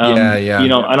 And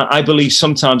I believe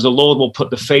sometimes the Lord will put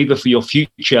the favor for your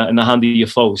future in the hand of your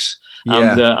foes.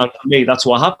 And for me, that's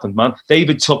what happened, man.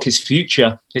 David took his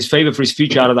favor for his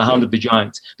future out of the hand of the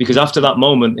giant, because after that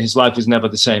moment, his life was never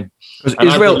the same.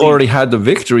 Because Israel already had the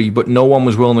victory, but no one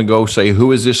was willing to go say,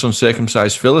 who is this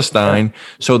uncircumcised Philistine?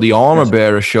 So the armor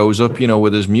bearer shows up,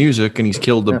 with his music, and he's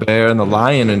killed the bear and the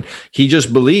lion, and he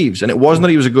just believes. And it wasn't that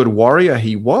he was a good warrior.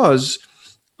 He was,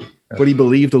 but he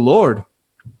believed the Lord.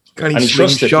 And he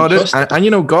shot it.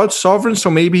 And God's sovereign,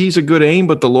 so maybe he's a good aim,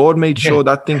 but the Lord made sure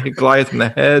that thing hit Goliath in the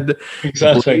head.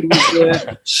 Exactly.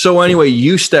 So anyway,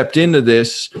 you stepped into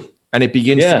this, and it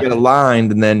begins to get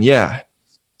aligned, and then,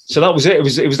 So that was it.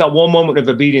 It was that one moment of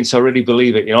obedience. I really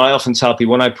believe it. I often tell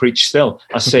people when I preach still,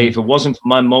 I say, if it wasn't for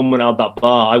my moment out that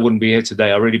bar, I wouldn't be here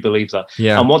today. I really believe that.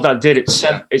 Yeah. And what that did, it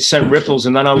sent ripples.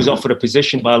 And then I was offered a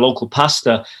position by a local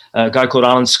pastor, a guy called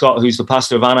Alan Scott, who's the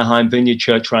pastor of Anaheim Vineyard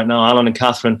Church right now. Alan and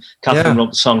Catherine. Catherine wrote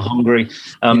the song Hungry.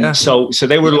 So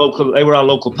they were local. They were our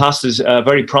local pastors, a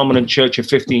very prominent church of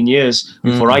 15 years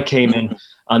before I came in.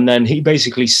 And then he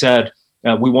basically said,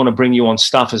 we want to bring you on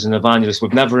staff as an evangelist.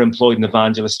 We've never employed an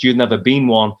evangelist. You've never been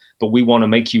one, but we want to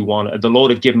make you one. The Lord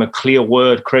had given him a clear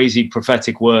word, crazy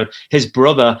prophetic word. His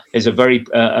brother is a very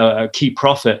key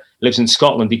prophet, lives in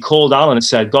Scotland. He called Alan and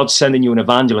said, God's sending you an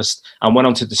evangelist, and went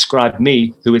on to describe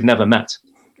me, who he'd never met.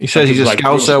 He says he's a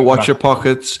scouser, watch your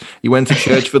pockets. He went to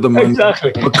church for the money,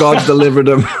 but God delivered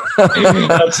him.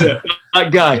 That's it.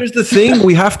 That guy. Here's the thing.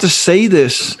 We have to say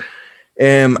this.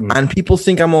 And people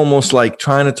think I'm almost like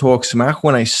trying to talk smack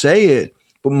when I say it,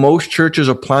 but most churches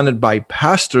are planted by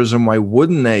pastors, and why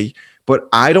wouldn't they? But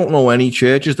I don't know any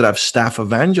churches that have staff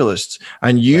evangelists.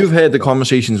 And you've heard the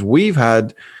conversations we've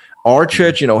had. Our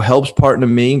church, helps partner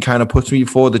me and kind of puts me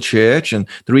before the church. And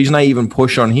the reason I even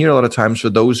push on here a lot of times for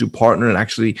those who partner and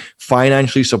actually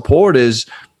financially support is,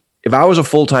 if I was a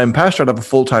full-time pastor, I'd have a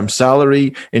full-time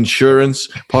salary, insurance,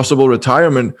 possible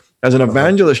retirement. As an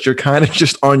evangelist, you're kind of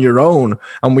just on your own.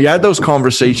 And we had those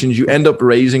conversations. You end up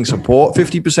raising support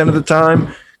 50% of the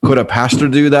time. Could a pastor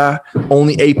do that?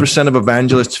 Only 8% of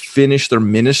evangelists finish their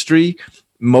ministry.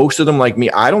 Most of them, like me,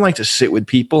 I don't like to sit with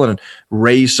people and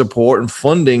raise support and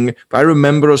funding. But I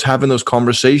remember us having those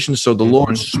conversations. So the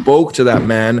Lord spoke to that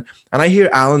man. And I hear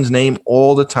Alan's name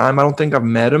all the time. I don't think I've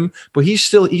met him, but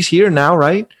he's here now,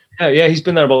 right? Yeah, he's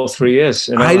been there about 3 years.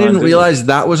 I didn't realize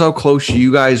that was how close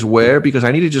you guys were, because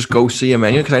I need to just go see him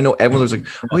anyway, because I know everyone was like,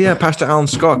 oh yeah, Pastor Alan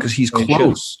Scott, because he's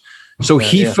close. So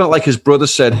he felt like his brother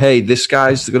said, hey, this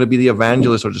guy's going to be the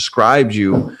evangelist, or described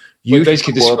you. He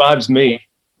basically describes me.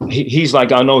 He's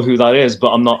like, I know who that is, but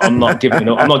I'm not giving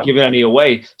any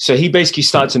away. So he basically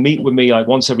started to meet with me like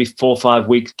once every 4 or 5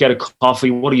 weeks, get a coffee.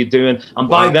 What are you doing? And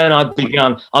by then I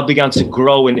began to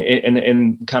grow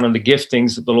in kind of the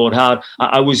giftings that the Lord had.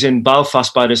 I was in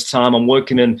Belfast by this time. I'm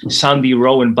working in Sandy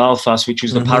Row in Belfast, which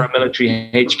was the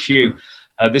paramilitary HQ.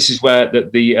 This is where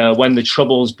when the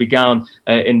troubles began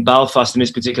in Belfast, in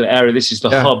this particular area. This is the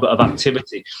hub of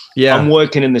activity. Yeah. I'm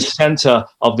working in the center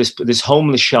of this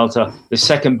homeless shelter, the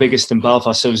second biggest in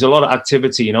Belfast. So there's a lot of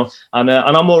activity, and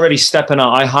I'm already stepping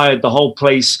out. I hired the whole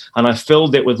place and I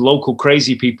filled it with local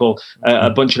crazy people.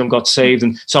 A bunch of them got saved.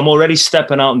 And so I'm already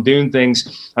stepping out and doing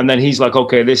things. And then he's like,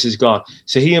 okay, this is God.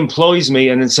 So he employs me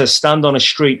and then says, stand on a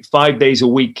street 5 days a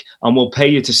week and we'll pay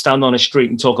you to stand on a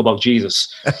street and talk about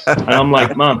Jesus. And I'm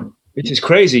like, man, which is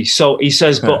crazy. So he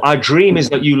says, but our dream is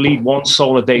that you lead one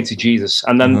soul a day to Jesus.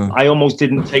 And then I almost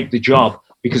didn't take the job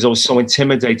because I was so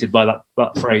intimidated by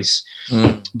that phrase.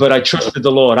 But I trusted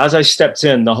the Lord. As I stepped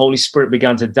in, the Holy Spirit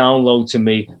began to download to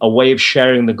me a way of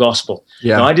sharing the gospel.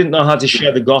 Now, I didn't know how to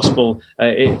share the gospel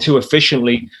too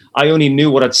efficiently. I only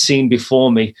knew what I'd seen before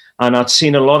me. And I'd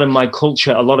seen a lot in my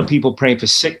culture, a lot of people praying for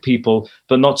sick people,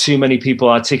 but not too many people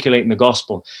articulating the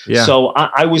gospel. Yeah. So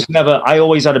I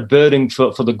always had a burden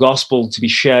for the gospel to be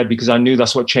shared, because I knew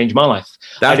that's what changed my life.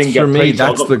 That's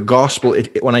the gospel.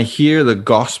 When I hear the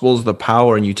gospel's the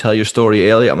power, and you tell your story,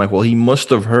 Elliot, I'm like, well, he must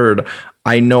have heard,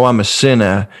 I know I'm a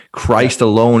sinner. Christ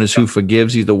alone is who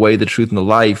forgives. He's the way, the truth, and the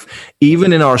life.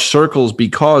 Even in our circles,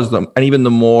 and even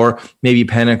the more maybe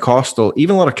Pentecostal,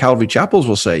 even a lot of Calvary chapels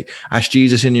will say, ask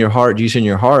Jesus in your heart, Jesus in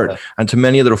your heart. Yeah. And to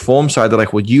many of the Reform side, they're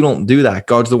like, well, you don't do that.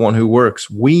 God's the one who works.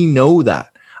 We know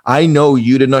that. I know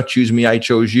you did not choose me, I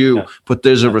chose you. Yeah. But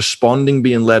there's a responding,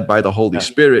 being led by the Holy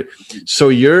Spirit. So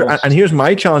and here's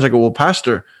my challenge. I go, well,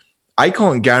 Pastor, I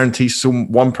can't guarantee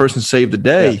one person saved a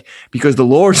day, because the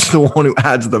Lord's the one who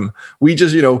adds them. We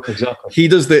just, exactly. He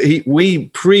does we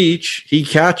preach, he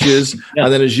catches.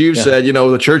 And then, as you've said,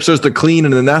 the church does the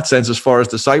cleaning in that sense, as far as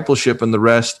discipleship and the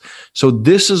rest. So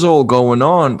this is all going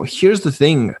on. But here's the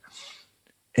thing.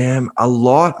 I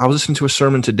was listening to a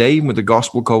sermon today with the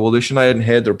Gospel Coalition. I hadn't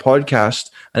heard their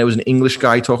podcast, and it was an English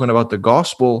guy talking about the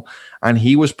gospel. And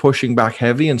he was pushing back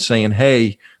heavy and saying,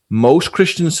 hey, most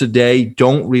Christians today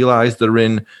don't realize they're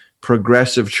in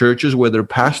progressive churches where their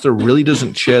pastor really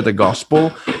doesn't share the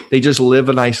gospel. They just live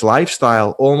a nice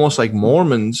lifestyle, almost like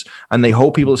Mormons, and they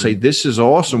hope people say, this is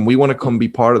awesome, we want to come be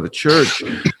part of the church.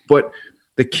 But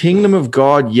the kingdom of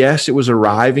God, yes, it was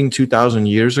arriving 2,000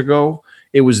 years ago.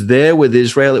 It was there with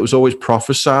Israel. It was always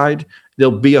prophesied.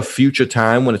 There'll be a future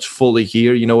time when it's fully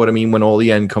here, you know what I mean, when all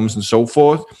the end comes and so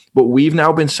forth. But we've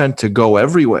now been sent to go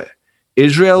everywhere.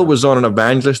 Israel was on an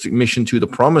evangelistic mission to the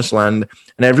promised land,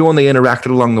 and everyone they interacted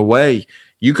along the way,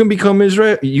 you can become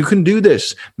Israel. You can do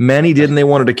this. Many didn't. They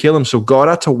wanted to kill him. So God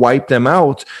had to wipe them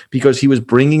out, because he was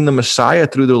bringing the Messiah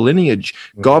through their lineage.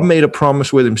 God made a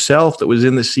promise with himself that was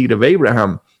in the seed of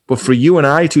Abraham. But for you and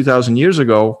I, 2,000 years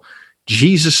ago,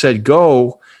 Jesus said,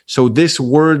 go. So this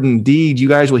word and deed, you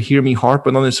guys will hear me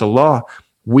harping on this a lot.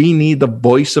 We need the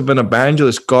voice of an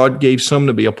evangelist. God gave some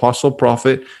to be apostle,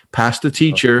 prophet, pastor,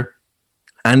 teacher,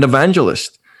 and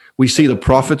evangelist. We see the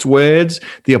prophet's words,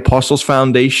 the apostles'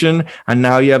 foundation, and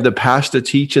now you have the pastor,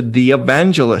 teacher, the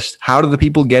evangelist. How do the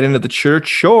people get into the church?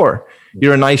 Sure.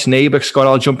 You're a nice neighbor. Scott,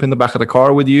 I'll jump in the back of the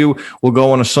car with you. We'll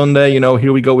go on a Sunday,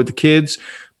 here we go with the kids.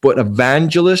 But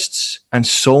evangelists, and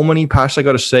so many pastors, I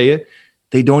got to say it,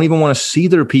 they don't even want to see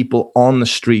their people on the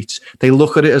streets. They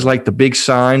look at it as like the big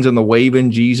signs and the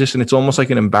waving Jesus, and it's almost like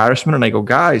an embarrassment. And I go,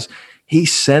 guys, he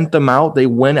sent them out. They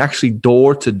went actually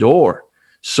door to door.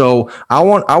 So I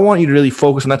want you to really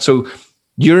focus on that. So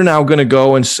you're now going to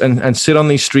go and sit on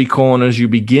these street corners. You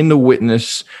begin to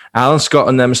witness. Alan Scott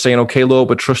and them saying, okay, Lord,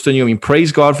 but trust in you. I mean,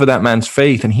 praise God for that man's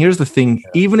faith. And here's the thing,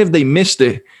 even if they missed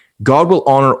it, God will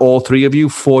honor all three of you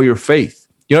for your faith.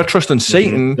 You're not trusting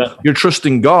Satan, you're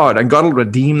trusting God, and God will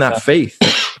redeem that faith.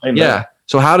 Amen. Yeah.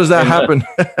 So how does that happen?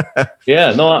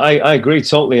 Yeah, no, I agree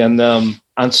totally.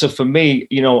 And so for me,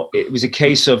 it was a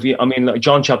case of, like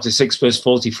John chapter 6, verse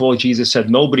 44, Jesus said,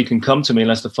 nobody can come to me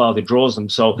unless the Father draws them.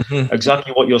 So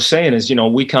exactly what you're saying is,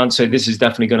 we can't say this is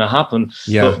definitely going to happen.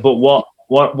 Yeah. But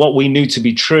what we knew to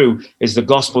be true is the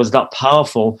gospel is that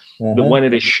powerful that when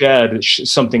it is shared,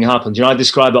 something happens. I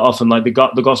describe it often like the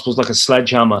gospel is like a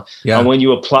sledgehammer. Yeah. And when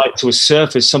you apply it to a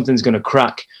surface, something's going to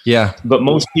crack. Yeah. But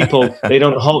most people, they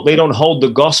don't hold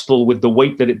the gospel with the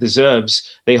weight that it deserves.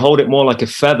 They hold it more like a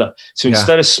feather. So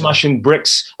instead of smashing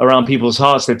bricks around people's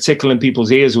hearts, they're tickling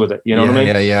people's ears with it. You know what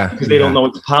I mean? Yeah. Because they don't know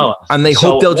its power. And they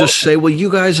hope they'll just say, well, you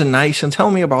guys are nice and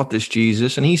tell me about this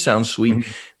Jesus. And he sounds sweet.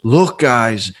 Mm-hmm. Look,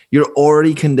 guys, you're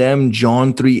already condemned.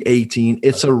 John 3:18.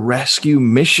 It's a rescue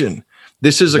mission.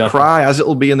 This is a cry, as it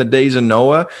will be in the days of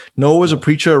Noah. Noah was a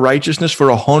preacher of righteousness for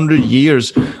 100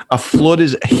 years. A flood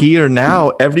is here now.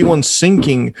 Everyone's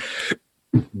sinking.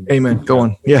 Amen. Go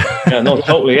on. Yeah. Yeah. No.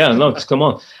 Totally. Yeah. No. Come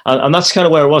on. And that's kind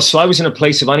of where I was. So I was in a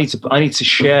place of I need to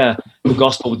share the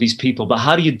gospel with these people. But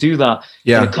how do you do that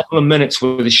in a couple of minutes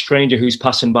with a stranger who's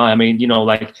passing by? I mean,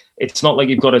 like it's not like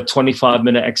you've got a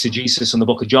 25-minute exegesis on the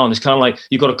Book of John. It's kind of like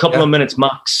you've got a couple of minutes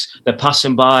max. They're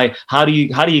passing by. How do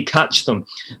you catch them?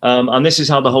 And this is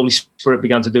how the Holy Spirit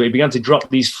began to do it. He began to drop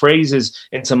these phrases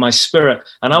into my spirit,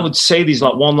 and I would say these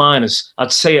like one-liners.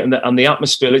 I'd say it, and the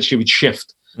atmosphere literally would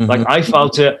shift. Mm-hmm. Like I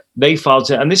felt it, they felt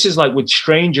it, and this is like with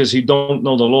strangers who don't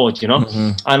know the Lord,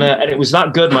 Mm-hmm. And it was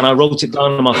that good, man. I wrote it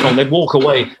down on my phone. They'd walk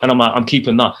away, and I'm like, I'm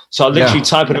keeping that. So I literally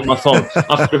type it in my phone.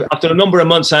 After a number of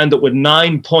months, I end up with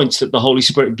 9 points that the Holy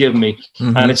Spirit gave me,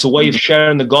 and it's a way of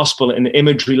sharing the gospel in an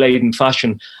imagery-laden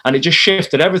fashion, and it just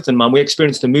shifted everything, man. We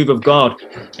experienced the move of God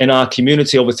in our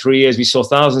community over 3 years. We saw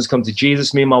thousands come to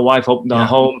Jesus. Me and my wife opened our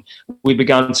home. We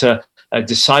began to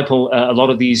disciple a lot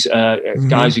of these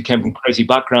guys who came from crazy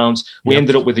backgrounds. We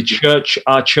ended up with a church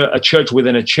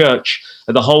within a church.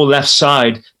 The whole left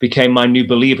side became my new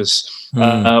believers,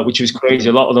 which was crazy.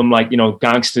 A lot of them, like,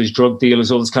 gangsters, drug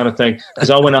dealers, all this kind of thing. Because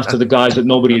I went after the guys that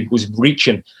nobody was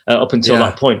reaching up until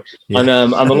that point. And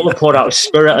the Lord poured out His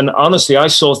Spirit. And honestly, I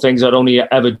saw things I'd only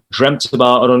ever dreamt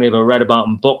about, I'd only ever read about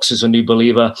in books as a new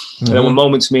believer. And there were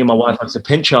moments me and my wife had to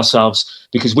pinch ourselves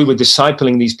because we were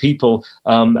discipling these people,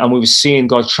 and we were seeing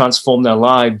God transform their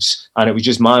lives, and it was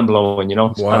just mind blowing, Wow.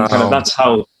 And kind of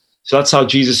that's how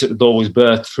Jesus at the Door was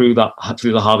birthed through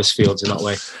the harvest fields in that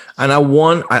way. And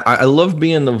I love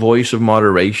being the voice of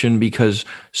moderation, because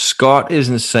Scott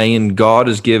isn't saying God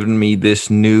has given me this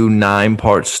new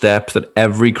 9-part step that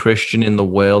every Christian in the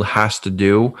world has to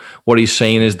do. What he's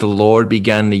saying is the Lord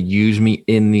began to use me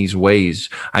in these ways.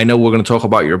 I know we're going to talk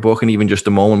about your book in even just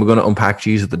a moment. We're going to unpack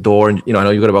Jesus at the Door. And, I know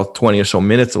you've got about 20 or so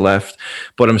minutes left,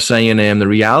 but I'm saying the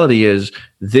reality is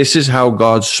this is how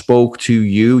God spoke to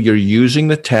you. You're using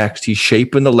the text. He's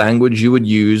shaping the language you would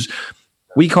use.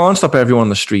 We can't stop everyone on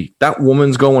the street. That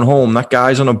woman's going home. That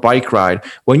guy's on a bike ride.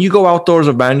 When you go outdoors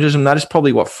evangelism, that is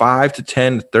probably 5 to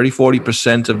 10, 30,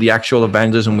 40% of the actual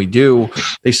evangelism we do.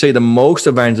 They say the most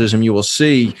evangelism you will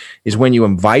see is when you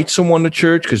invite someone to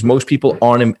church, because most people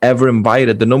aren't ever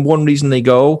invited. The number one reason they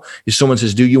go is someone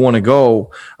says, do you want to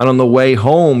go? And on the way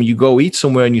home, you go eat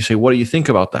somewhere and you say, what do you think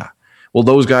about that? Well,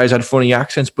 those guys had funny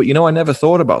accents, but I never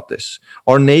thought about this.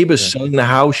 Our neighbor's selling the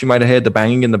house. You might have heard the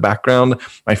banging in the background.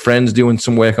 My friend's doing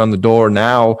some work on the door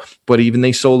now, but even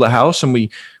they sold the house, and we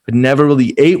never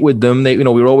really ate with them. We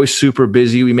were always super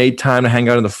busy. We made time to hang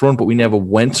out in the front, but we never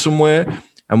went somewhere.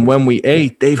 And when we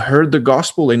ate, they've heard the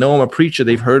gospel. They know I'm a preacher.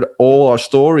 They've heard all our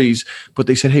stories, but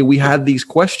they said, hey, we had these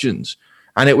questions.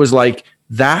 And it was like,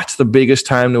 that's the biggest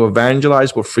time to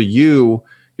evangelize. But for you,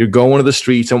 you're going to the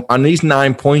streets. And on these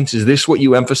 9 points, is this what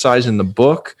you emphasize in the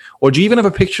book? Or do you even have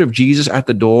a picture of Jesus at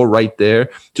the door right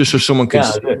there, just so someone can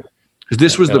see? Because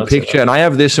this was the picture. And I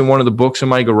have this in one of the books in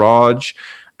my garage.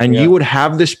 And you would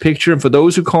have this picture. And for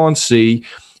those who can't see,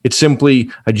 it's simply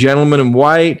a gentleman in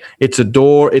white. It's a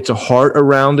door. It's a heart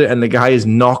around it. And the guy is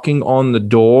knocking on the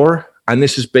door. And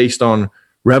this is based on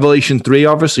Revelation 3,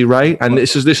 obviously, right? And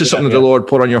this is something that the Lord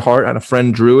put on your heart, and a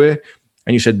friend drew it.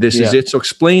 And you said, this is it. So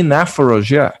explain that for us.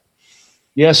 Yeah.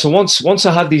 So once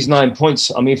I had these 9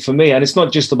 points, I mean, for me, and it's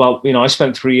not just about, I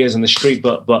spent 3 years in the street,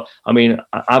 but I mean,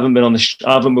 I haven't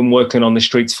been working on the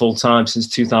streets full time since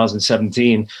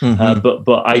 2017.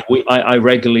 But I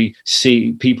regularly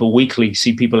see people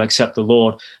accept the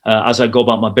Lord as I go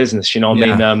about my business.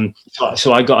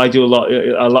 So I do a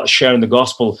lot sharing the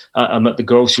gospel. I'm at the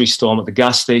grocery store, I'm at the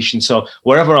gas station. So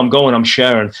wherever I'm going, I'm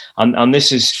sharing. And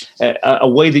this is a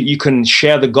way that you can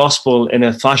share the gospel in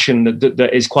a fashion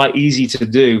that is quite easy to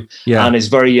do, and is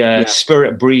very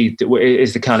spirit breathed,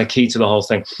 is the kind of key to the whole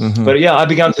thing. But I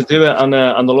began to do it, and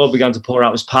the Lord began to pour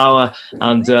out His power.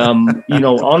 And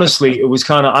honestly, it was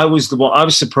I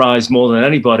was surprised more than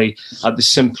anybody at the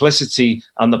simplicity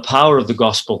and the power of the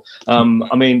gospel.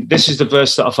 I mean, this is the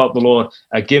verse that I felt the Lord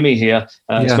give me here.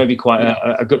 It's maybe quite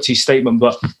a gutsy statement,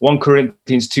 but 1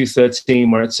 Corinthians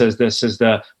 2:13, where it says this, is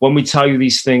that when we tell you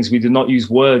these things, we do not use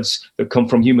words that come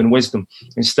from human wisdom.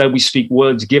 Instead, we speak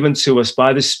words given to us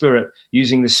by the Spirit,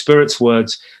 using the Spirit's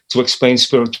words to explain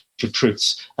spiritual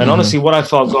truths. And honestly, what I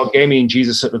felt God gave me in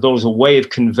Jesus at the Door was a way of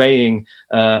conveying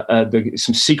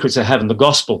some secrets of heaven, the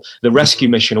gospel, the rescue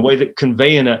mission, a way that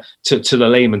conveying it to the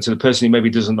layman, to the person who maybe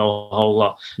doesn't know a whole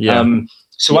lot.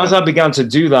 So as I began to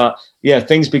do that,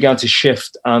 things began to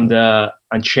shift and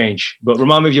change. But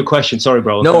remind me of your question. Sorry,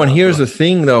 bro. No, and here's the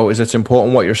thing, though, is it's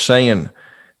important what you're saying.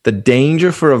 The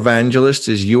danger for evangelists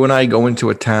is you and I go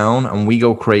into a town and we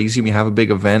go crazy. We have a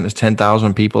big event. There's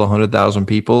 10,000 people, 100,000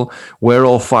 people. We're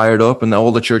all fired up, and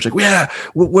all the church like,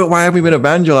 why have we been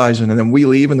evangelizing? And then we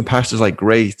leave, and the pastor's like,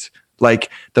 great.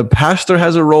 Like, the pastor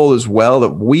has a role as well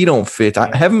that we don't fit.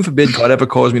 Heaven forbid God ever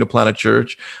calls me to plant a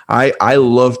church. I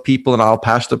love people, and I'll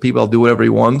pastor people. I'll do whatever he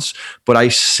wants. But I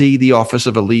see the office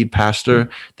of a lead pastor.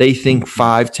 They think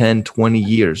 5, 10, 20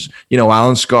 years.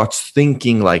 Alan Scott's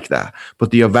thinking like that.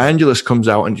 But the evangelist comes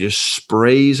out and just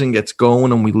sprays and gets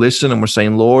going, and we listen, and we're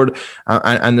saying, Lord,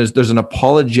 and there's an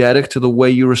apologetic to the way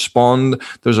you respond.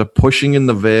 There's a pushing in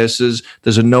the verses.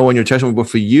 There's a no in your testimony. But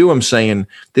for you, I'm saying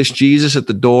this Jesus at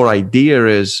the door idea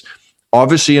is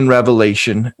obviously in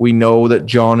Revelation, we know that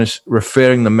John is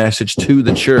referring the message to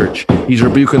the church. He's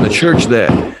rebuking the church there.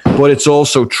 But it's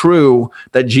also true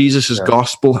that Jesus'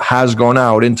 gospel has gone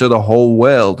out into the whole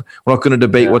world. We're not going to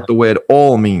debate what the word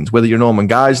all means, whether you're Norman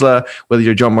Geisler, whether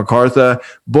you're John MacArthur.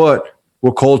 But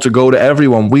We're called to go to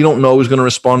everyone. We don't know who's going to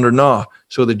respond or not.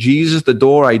 So the Jesus the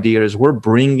door idea is we're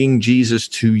bringing Jesus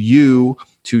to you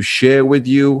to share with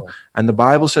you. And the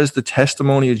Bible says the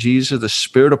testimony of Jesus is the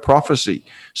spirit of prophecy.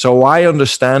 So I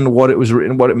understand what it was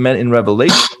written, what it meant in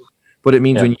Revelation. But it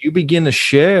means when you begin to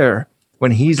share,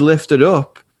 when he's lifted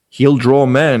up, he'll draw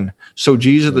men. So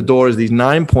Jesus the door is these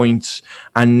 9 points.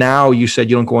 And now you said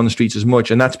you don't go on the streets as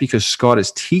much. And that's because Scott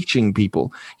is teaching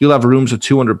people. You'll have rooms of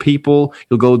 200 people.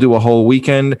 You'll go do a whole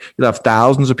weekend. You'll have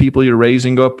thousands of people you're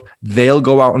raising up. They'll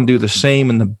go out and do the same.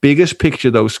 And the biggest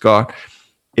picture, though, Scott,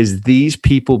 is these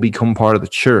people become part of the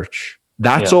church.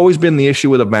 That's always been the issue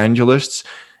with evangelists.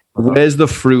 Where's the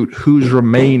fruit? Who's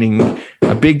remaining?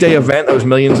 A big day event that was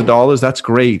millions of dollars, that's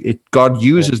great. God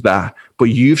uses that. But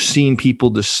you've seen people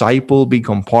disciple,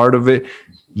 become part of it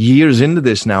years into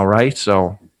this now, right?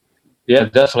 So, yeah,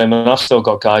 definitely. I mean, I've still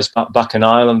got guys back in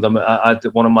Ireland.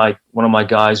 One of my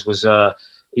guys was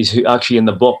he's actually in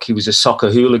the book. He was a soccer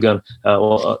hooligan,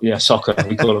 soccer.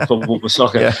 We call it football, but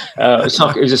soccer.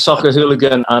 He was a soccer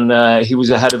hooligan, and he was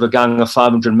the head of a gang of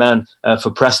 500 men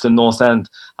for Preston North End.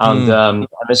 And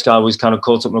this guy was kind of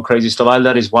caught up in crazy stuff. I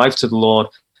led his wife to the Lord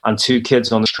and 2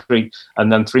 kids on the street.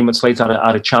 And then 3 months later, I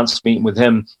had a chance meeting with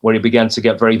him where he began to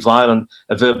get very violent,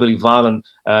 verbally violent,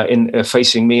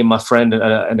 facing me and my friend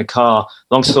in a car.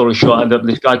 Long story short,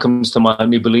 this guy comes to my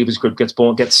New Believers group,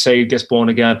 gets saved, gets born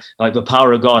again. Like the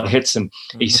power of God hits him.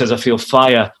 He says, I feel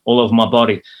fire all over my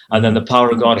body. And then the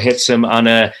power of God hits him.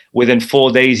 And within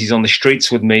 4 days, he's on the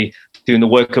streets with me doing the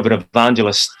work of an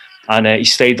evangelist. And he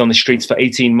stayed on the streets for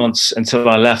 18 months until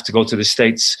I left to go to the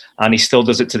States. And he still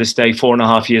does it to this day,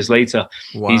 4.5 years later.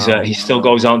 Wow. He still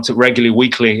goes out regularly,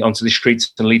 weekly, onto the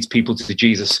streets and leads people to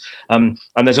Jesus. And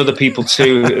there's other people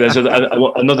too. There's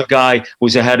another guy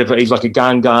was he's like a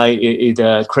gang guy, he had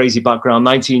a crazy background,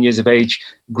 19 years of age,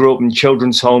 grew up in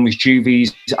children's homes,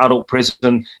 juvies, adult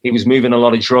prison. He was moving a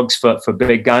lot of drugs for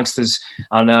big gangsters.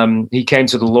 And he came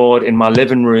to the Lord in my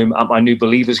living room at my New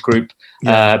Believers group,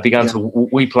 began to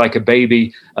weep like a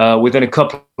baby.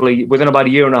 Within about a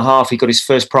year and a half, he got his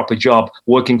first proper job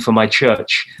working for my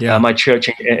church. My church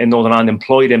in Northern Ireland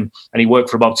employed him, and he worked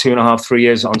for about 2.5, 3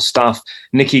 years on staff.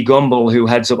 Nicky Gumbel, who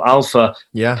heads up Alpha,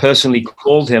 personally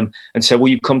called him and said, will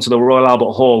you come to the Royal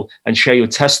Albert Hall and share your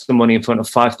testimony in front of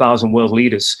 5,000 world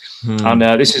leaders? And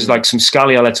this is like some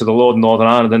scally I led to the Lord in Northern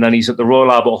Ireland. And then he's at the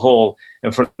Royal Albert Hall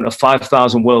in front of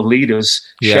 5,000 world leaders,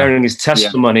 sharing his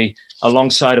testimony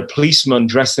alongside a policeman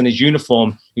dressed in his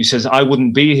uniform who says, I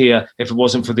wouldn't be here if it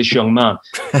wasn't for this young man,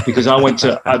 because I went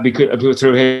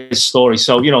through his story.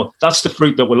 So, that's the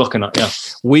fruit that we're looking at. Yeah.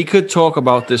 We could talk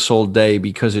about this all day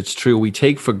because it's true. We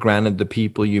take for granted the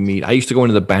people you meet. I used to go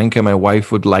into the bank and my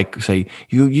wife would say,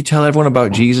 you tell everyone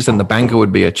about Jesus, and the banker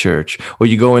would be at church. Or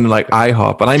you go into like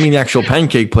IHOP, and I mean the actual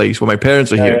pancake place where my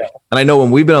parents are here. Yeah. And I know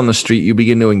when we've been on the street, you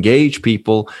begin to engage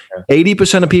people.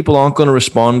 80% of people aren't going to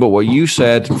respond. But what you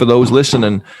said, for those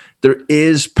listening, there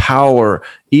is power.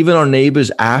 Even our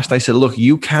neighbors asked, I said, look,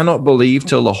 you cannot believe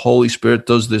till the Holy Spirit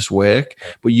does this work,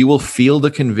 but you will feel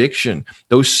the conviction.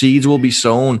 Those seeds will be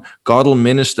sown. God will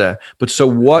minister. But so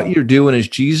what you're doing is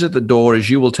Jesus at the door is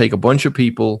you will take a bunch of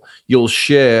people, you'll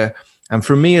share. And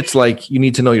for me, it's like you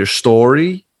need to know your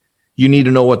story. You need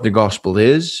to know what the gospel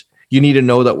is. You need to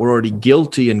know that we're already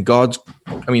guilty, and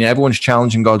everyone's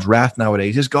challenging God's wrath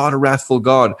nowadays. Is God a wrathful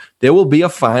God? There will be a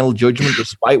final judgment,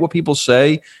 despite what people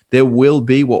say. There will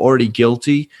be. We're already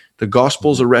guilty. The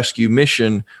gospel's a rescue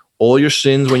mission. All your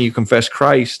sins, when you confess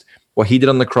Christ, what he did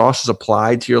on the cross is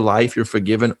applied to your life. You're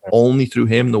forgiven only through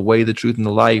him, the way, the truth, and the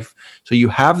life. So you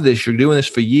have this. You're doing this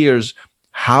for years.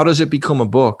 How does it become a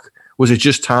book? Was it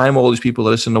just time? All these people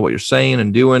that listen to what you're saying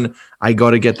and doing, I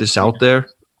got to get this out there.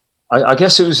 I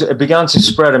guess it began to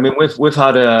spread. I mean, we've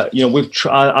had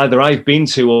either I've been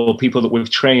to or people that we've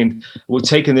trained. We've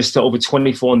taken this to over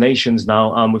 24 nations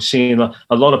now, and we've seen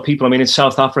a lot of people. I mean, in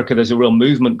South Africa, there's a real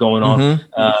movement going on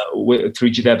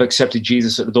they've accepted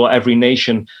Jesus at the door. Every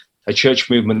nation, a church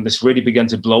movement that's really began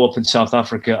to blow up in South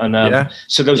Africa, and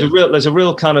so there's a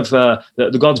real kind of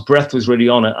the God's breath was really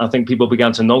on it. I think people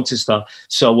began to notice that.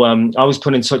 So I was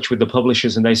put in touch with the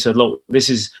publishers, and they said, "Look, this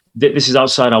is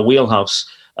outside our wheelhouse."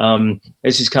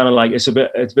 This is kind of like it's a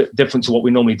bit different to what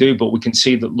we normally do, but we can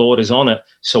see that Lord is on it,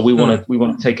 so we want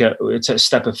to take a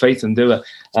step of faith and do it.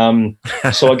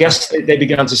 So I guess they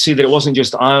began to see that it wasn't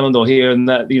just Ireland or here, and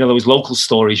that there was local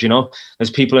stories. There's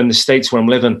people in the States where I'm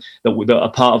living that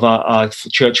are part of our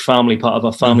church family, part of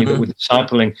our family that we're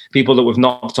discipling, people that we've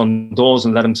knocked on doors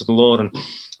and led them to the Lord.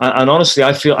 And honestly,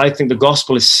 I think the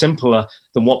gospel is simpler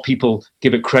than what people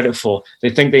give it credit for. They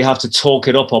think they have to talk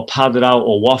it up or pad it out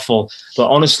or waffle. But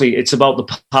honestly, it's about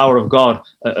the power of God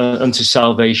unto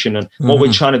salvation. And what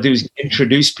we're trying to do is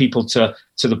introduce people to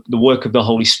the work of the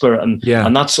Holy Spirit.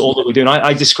 And that's all that we're doing.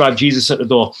 I describe Jesus at the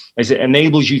door as it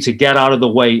enables you to get out of the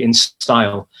way in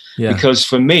style. Yeah. Because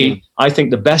for me, I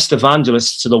think the best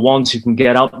evangelists are the ones who can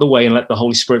get out of the way and let the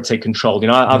Holy Spirit take control.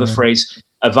 I have a phrase,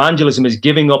 evangelism is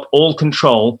giving up all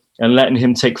control and letting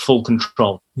him take full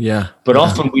control. Yeah. But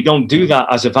often we don't do that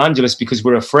as evangelists because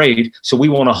we're afraid. So we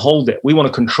want to hold it. We want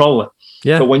to control it.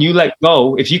 Yeah. But when you let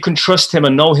go, if you can trust him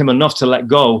and know him enough to let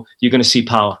go, you're going to see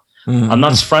power. And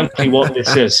that's frankly what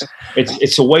this is.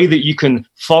 It's a way that you can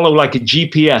follow like a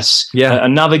GPS, a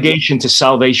navigation to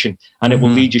salvation, and it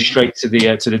will lead you straight to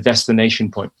the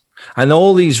destination point. And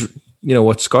all these,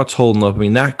 what Scott's holding up, I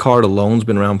mean, that card alone's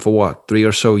been around for what, 3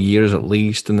 or so years at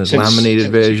least, and there's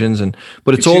laminated versions,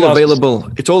 but it's all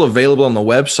available. It's all available on the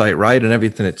website, right? And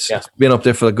everything. It's been up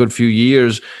there for a good few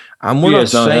years. And we're not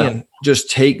saying just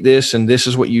take this and this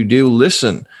is what you do.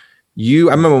 Listen. I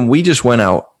remember when we just went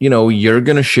out, you're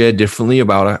going to share differently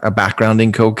about a background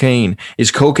in cocaine.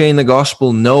 Is cocaine the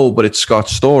gospel? No, but it's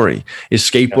Scott's story. Is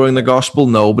skateboarding the gospel?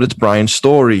 No, but it's Brian's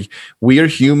story. We are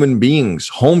human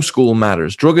beings. Homeschool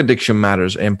matters. Drug addiction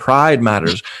matters. And pride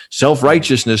matters.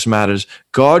 Self-righteousness matters.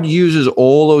 God uses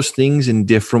all those things in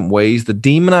different ways. The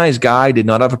demonized guy did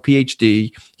not have a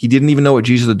PhD. He didn't even know what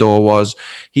Jesus the Door was.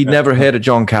 He'd never heard of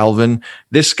John Calvin.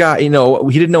 This guy, he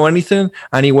didn't know anything.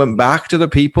 And he went back to the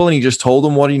people and he just told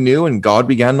them what he knew, and God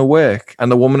began to work.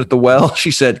 And the woman at the well,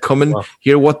 she said, come and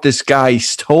hear what this guy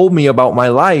told me about my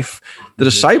life. The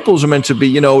disciples are meant to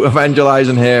be,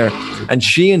 evangelizing her. And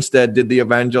she instead did the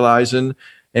evangelizing.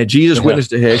 And Jesus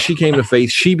witnessed to her. She came to faith.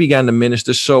 She began to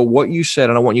minister. So what you said,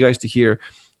 and I want you guys to hear,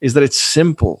 is that it's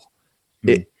simple.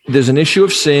 There's an issue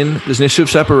of sin. There's an issue of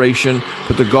separation,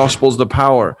 but the gospel's the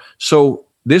power. So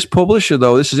this publisher,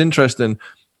 though, this is interesting.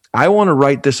 I want to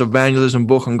write this evangelism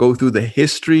book and go through the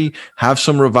history, have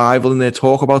some revival in there,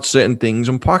 talk about certain things,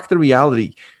 unpack the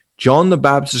reality. John the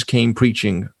Baptist came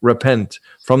preaching, repent.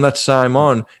 From that time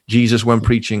on, Jesus went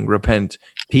preaching, repent.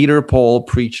 Peter, Paul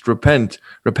preached, repent.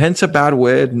 Repent's a bad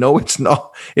word. No, it's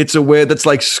not. It's a word that's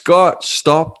like, Scott,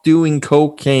 stop doing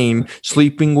cocaine,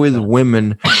 sleeping with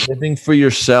women, living for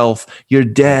yourself. You're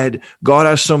dead. God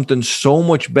has something so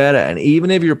much better. And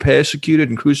even if you're persecuted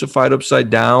and crucified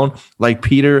upside down, like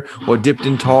Peter, or dipped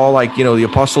in tar, like, the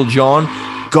Apostle John,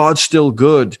 God's still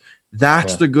good.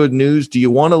 That's the good news. Do you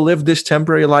want to live this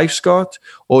temporary life, Scott?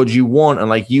 Or do you want, and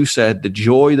like you said, the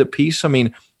joy, the peace? I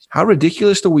mean, how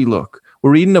ridiculous do we look?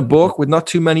 We're reading a book with not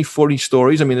too many funny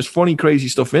stories. I mean, there's funny, crazy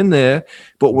stuff in there,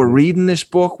 but we're reading this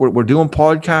book. We're doing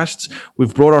podcasts.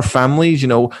 We've brought our families.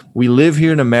 We live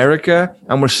here in America,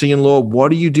 and we're seeing, Lord, what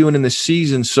are you doing in this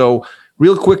season? So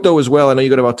real quick, though, as well, I know you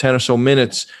got about 10 or so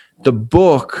minutes. The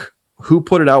book, who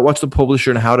put it out? What's the publisher,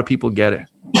 and how do people get it?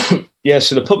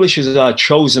 So the publishers are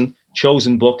Chosen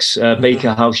Books,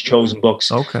 Baker House Chosen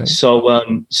Books. Okay. So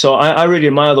I really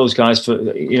admire those guys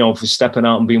for stepping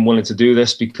out and being willing to do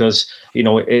this, because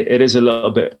it is a little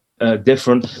bit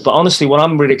different. But honestly, what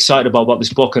I'm really excited about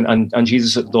this book and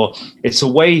Jesus at the Door, it's a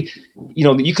way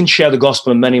that you can share the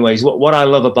gospel in many ways. What I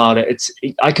love about it,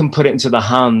 I can put it into the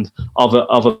hand of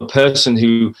a person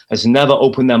who has never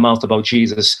opened their mouth about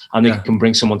Jesus, and they can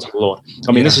bring someone to the Lord.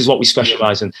 I mean, this is what we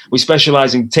specialize in. We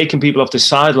specialize in taking people off the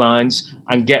sidelines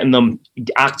and getting them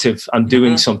active and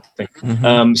doing something.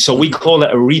 So we call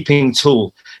it a reaping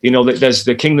tool. That there's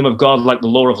the kingdom of God, like the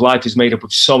law of life, is made up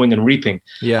of sowing and reaping.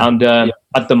 And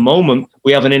at the moment,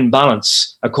 we have an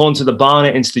imbalance. According to the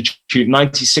Barna Institute,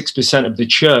 96% of the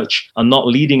church are not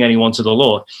leading anyone to the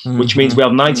Lord, which means we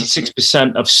have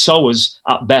 96% of sowers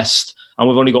at best, and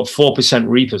we've only got 4%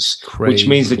 reapers, which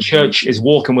means the church is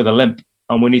walking with a limp.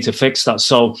 And we need to fix that.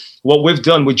 So what we've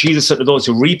done with Jesus at the Door, it's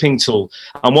a reaping tool.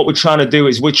 And what we're trying to do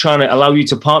is we're trying to allow you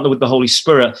to partner with the Holy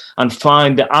Spirit and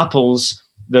find the apples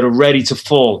that are ready to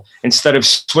fall, instead of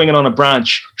swinging on a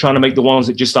branch, trying to make the ones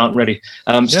that just aren't ready.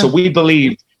 So we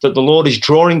believe that the Lord is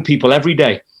drawing people every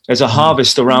day. There's a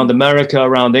harvest around America,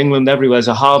 around England, everywhere. There's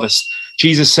a harvest.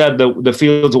 Jesus said that the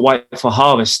fields are white for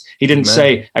harvest. He didn't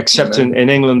say except in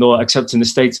England or except in the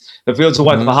States. The fields are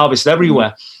white for harvest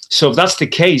everywhere. So if that's the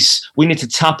case, we need to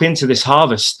tap into this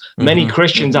harvest. Many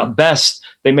Christians, at best,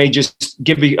 they may just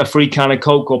give you a free can of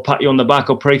Coke or pat you on the back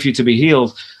or pray for you to be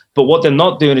healed. But what they're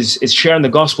not doing is sharing the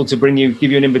gospel to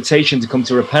give you an invitation to come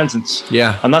to repentance.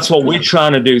 And that's what we're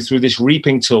trying to do through this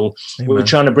reaping tool. Amen. We're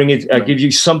trying to bring it, give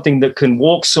you something that can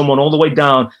walk someone all the way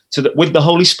down with the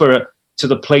Holy Spirit to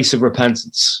the place of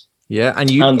repentance. And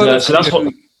so that's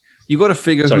what You got to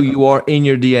figure who you are in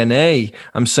your DNA.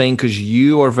 I'm saying because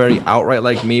you are very outright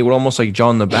like me. We're almost like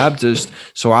John the Baptist.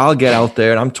 So I'll get out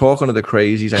there and I'm talking to the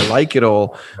crazies. I like it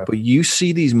all. But you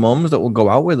see these mums that will go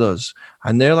out with us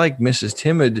and they're like Mrs.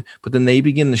 Timid, but then they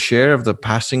begin to share of the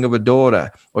passing of a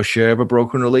daughter or share of a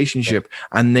broken relationship.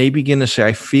 And they begin to say,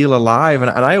 I feel alive. And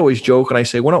I always joke and I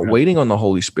say, we're not waiting on the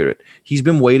Holy Spirit. He's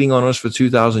been waiting on us for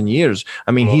 2,000 years.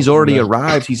 I mean, he's already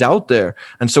arrived. He's out there.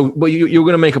 And so, but you're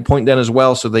going to make a point then as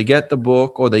well. So they get the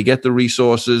book or they get the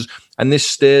resources and this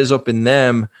stirs up in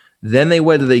them. Then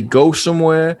whether they go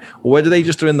somewhere or whether they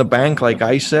just are in the bank, like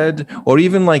I said, or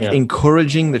even like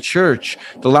encouraging the church.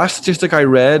 The last statistic I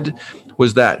read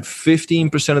was that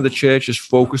 15% of the church is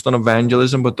focused on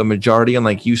evangelism, but the majority, and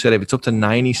like you said, if it's up to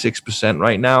 96%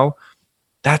 right now,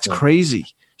 that's crazy.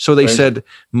 So they said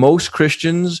most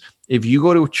Christians, if you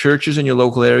go to churches in your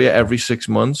local area every 6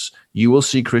 months, you will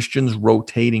see Christians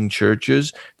rotating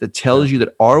churches. That tells you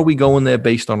that, are we going there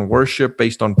based on worship,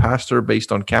 based on pastor,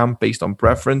 based on camp, based on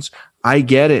preference? I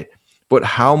get it. But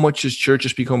how much has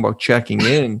churches become about checking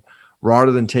in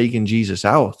rather than taking Jesus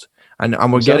out?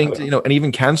 And we're getting to, and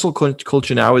even cancel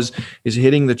culture now is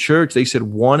hitting the church. They said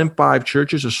 1 in 5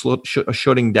 churches are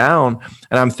shutting down.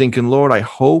 And I'm thinking, Lord, I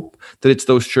hope that it's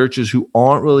those churches who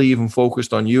aren't really even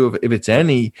focused on you, if it's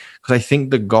any, because I think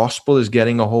the gospel is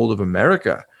getting a hold of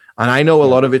America. And I know a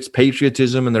lot of it's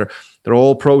patriotism and they're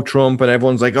all pro-Trump and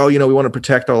everyone's like, oh, we want to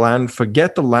protect our land.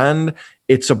 Forget the land.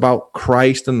 It's about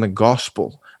Christ and the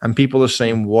gospel. And people are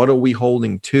saying, what are we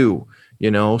holding to?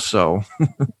 So...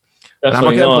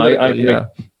 Definitely, I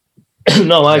agree.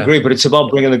 No, I agree, but it's about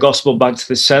bringing the gospel back to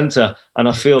the center, and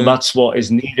I feel that's what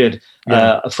is needed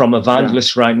from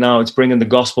evangelists right now. It's bringing the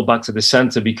gospel back to the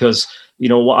center because,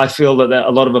 what I feel that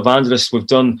a lot of evangelists, we've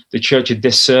done the church a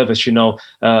disservice.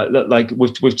 Like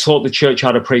we've taught the church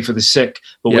how to pray for the sick,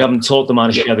 but we haven't taught them how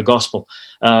to share the gospel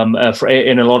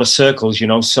in a lot of circles.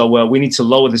 So we need to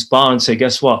lower this bar and say,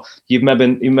 guess what? You've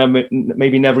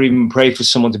maybe never even prayed for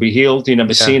someone to be healed. You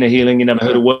never seen a healing. You never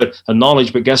heard a word of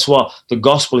knowledge. But guess what? The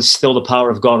gospel is still the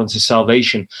power of God unto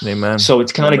salvation. Amen. So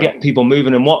it's kind of getting people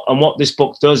moving. And what this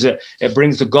book does, it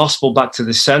brings the gospel back to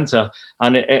the center,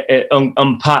 and it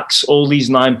unpacks all these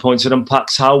 9 points. It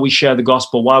unpacks how we share the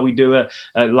gospel, why we do it,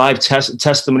 live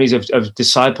testimonies of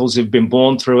disciples who've been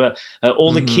born through it,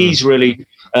 all the keys really.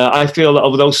 I feel that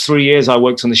over those 3 years I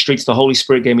worked on the streets, the Holy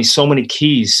Spirit gave me so many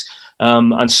keys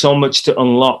and so much to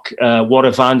unlock what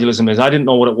evangelism is. I didn't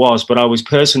know what it was, but I was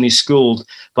personally schooled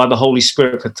by the Holy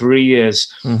Spirit for 3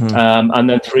 years and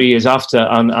then 3 years after.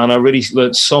 And I really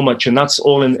learned so much. And that's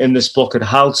all in this book and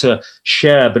how to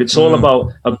share. But it's all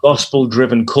about a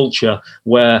gospel-driven culture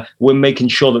where we're making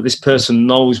sure that this person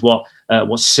knows what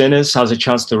sin is, has a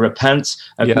chance to repent.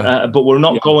 But we're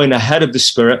not going ahead of the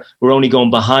Spirit. We're only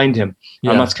going behind him.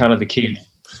 And that's kind of the key.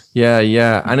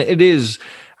 Yeah. And it is,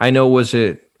 I know,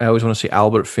 I always want to say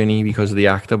Albert Finney because of the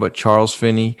actor, but Charles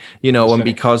Finney, and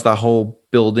because that whole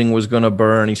building was going to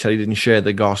burn, he said he didn't share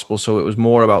the gospel. So it was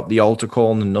more about the altar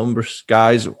call and the numbers.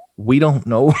 Guys, we don't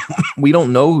know. We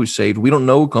don't know who's saved. We don't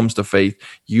know who comes to faith.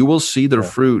 You will see their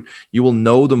fruit. You will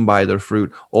know them by their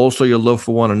fruit. Also, your love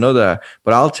for one another.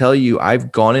 But I'll tell you,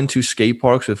 I've gone into skate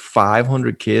parks with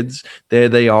 500 kids. There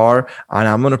they are. And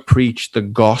I'm going to preach the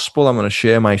gospel. I'm going to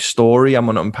share my story. I'm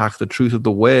going to unpack the truth of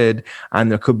the word. And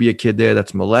there could be a kid there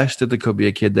that's molested. There could be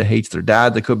a kid that hates their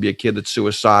dad. There could be a kid that's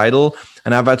suicidal.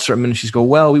 And I've had certain ministries go,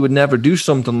 well, we would never do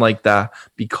something like that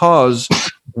because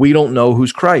we don't know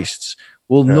who's Christ's.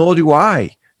 Well, nor do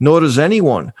I, nor does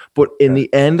anyone. But in the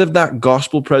end of that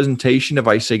gospel presentation, if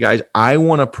I say, guys, I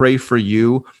want to pray for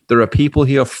you. There are people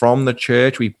here from the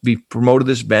church. We promoted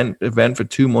this event for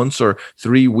 2 months or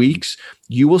 3 weeks.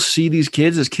 You will see these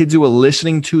kids, as kids who are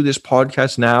listening to this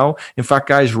podcast now. In fact,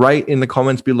 guys, write in the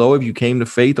comments below if you came to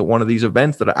faith at one of these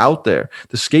events that are out there,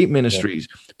 the Skate Ministries.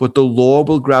 But the Lord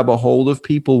will grab a hold of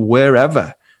people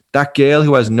wherever. That girl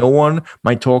who has no one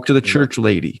might talk to the church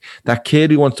lady. That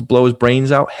kid who wants to blow his brains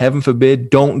out, heaven forbid,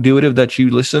 don't do it if that's you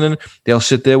listening. They'll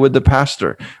sit there with the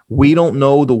pastor. We don't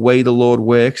know the way the Lord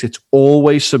works. It's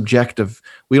always subjective.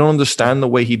 We don't understand the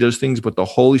way he does things, but the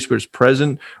Holy Spirit's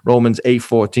present. Romans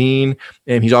 8:14.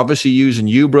 And he's obviously using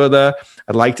you, brother.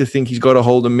 I'd like to think he's got a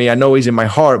hold of me. I know he's in my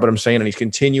heart, but I'm saying, and he's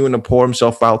continuing to pour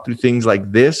himself out through things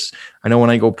like this. I know when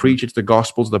I go preach, it's the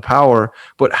gospel's the power.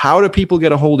 But how do people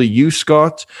get a hold of you,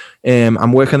 Scott?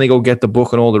 And where can they go get the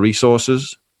book and all the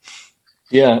resources?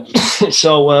 Yeah.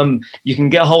 So you can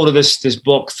get a hold of this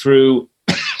book through,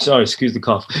 sorry, excuse the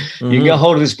cough. You can get a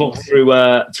hold of this book through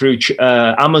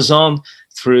Amazon,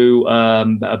 through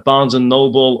Barnes &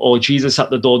 Noble or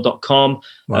JesusAtTheDoor.com.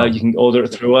 Wow. You can order it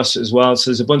through us as well.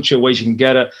 So there's a bunch of ways you can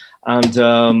get it.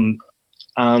 And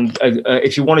And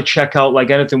if you want to check out like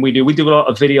anything we do a lot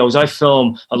of videos. I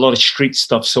film a lot of street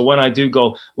stuff. So when I do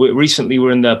go, recently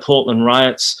we're in the Portland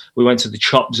riots. We went to the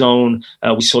Chop Zone.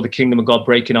 We saw the Kingdom of God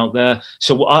breaking out there.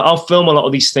 So I'll film a lot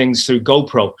of these things through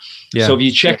GoPro. Yeah. So if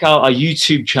you check out our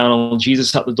YouTube channel,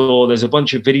 Jesus at the Door, there's a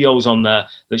bunch of videos on there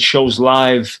that shows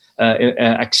live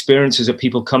experiences of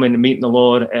people coming and meeting the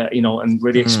Lord, and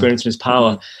really experiencing His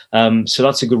power. So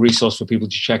that's a good resource for people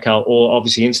to check out. Or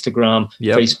obviously Instagram,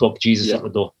 Facebook, Jesus at the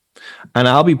Door. And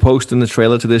I'll be posting the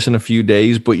trailer to this in a few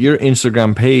days, but your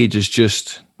Instagram page is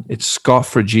it's Scott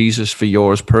for Jesus for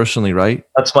yours personally, right?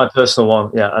 That's my personal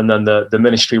one, yeah. And then the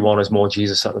ministry one is more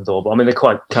Jesus at the Door. But I mean, they're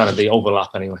quite kind of the overlap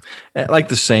anyway. Like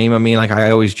the same. I mean, like I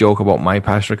always joke about my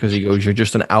pastor because he goes, you're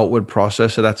just an outward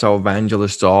processor. That's how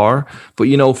evangelists are. But,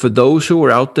 for those who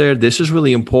are out there, this is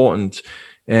really important.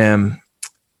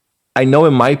 I know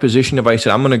in my position, if I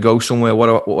said, I'm going to go somewhere,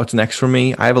 what's next for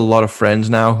me? I have a lot of friends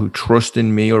now who trust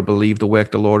in me or believe the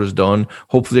work the Lord has done.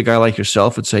 Hopefully a guy like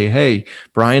yourself would say, hey,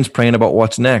 Brian's praying about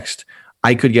what's next.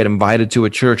 I could get invited to a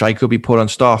church. I could be put on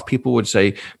staff. People would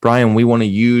say, Brian, we want to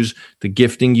use the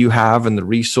gifting you have and the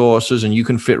resources, and you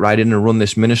can fit right in and run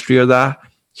this ministry or that.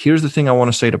 Here's the thing I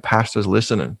want to say to pastors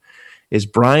listening is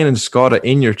Brian and Scott are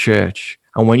in your church.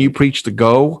 And when you preach the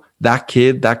go, that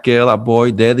kid, that girl, that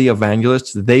boy, they're the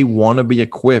evangelists. They want to be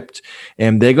equipped,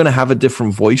 and they're going to have a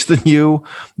different voice than you.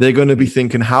 They're going to be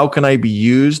thinking, how can I be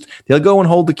used? They'll go and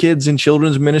hold the kids in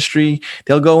children's ministry.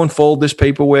 They'll go and fold this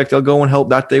paperwork. They'll go and help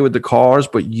that day with the cars.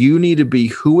 But you need to be,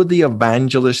 who are the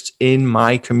evangelists in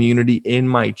my community, in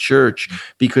my church?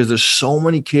 Because there's so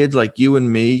many kids like you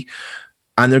and me,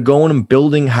 and they're going and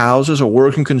building houses or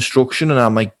working construction. And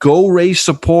I'm like, go raise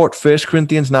support. 1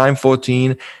 Corinthians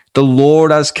 9:14. The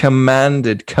Lord has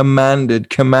commanded.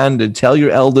 Tell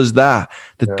your elders that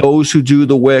those who do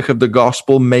the work of the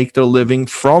gospel make their living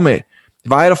from it.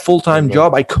 If I had a full-time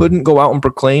job, I couldn't go out and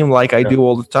proclaim like I do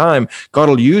all the time. God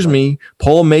will use me.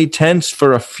 Paul made tents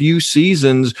for a few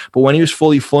seasons, but when he was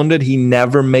fully funded, he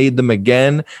never made them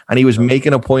again. And he was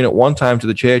making a point at one time to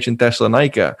the church in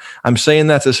Thessalonica. I'm saying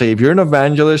that to say, if you're an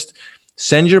evangelist,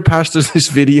 send your pastors this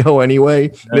video anyway.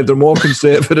 And if they're more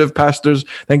conservative pastors,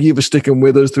 thank you for sticking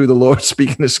with us through the Lord,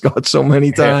 speaking to Scott so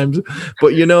many times.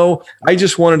 But, I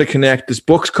just wanted to connect. This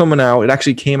book's coming out. It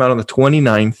actually came out on the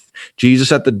 29th.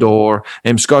 Jesus at the Door.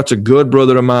 Scott's a good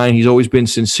brother of mine. He's always been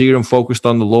sincere and focused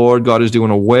on the Lord. God is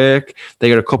doing a work. They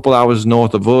got a couple hours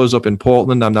north of us up in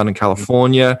Portland. I'm down in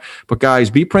California. But guys,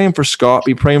 be praying for Scott.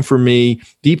 Be praying for me.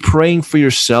 Be praying for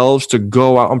yourselves to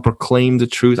go out and proclaim the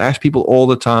truth. I ask people all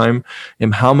the time,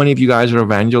 how many of you guys are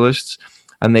evangelists?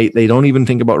 And they don't even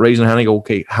think about raising a hand. They go,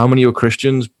 okay, how many are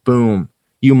Christians? Boom.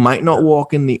 You might not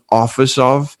walk in the office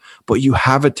of, but you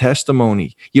have a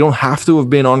testimony. You don't have to have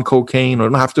been on cocaine or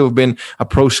don't have to have been a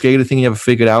pro skater thing you ever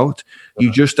figured out.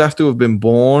 You just have to have been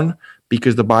born,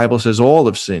 because the Bible says all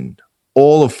have sinned.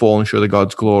 All have fallen short of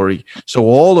God's glory. So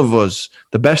all of us,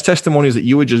 the best testimony is that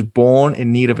you were just born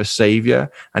in need of a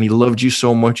savior, and he loved you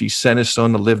so much. He sent his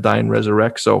son to live, die, and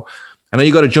resurrect. So I know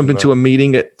you got to jump into a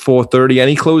meeting at 4:30.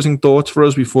 Any closing thoughts for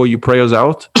us before you pray us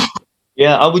out?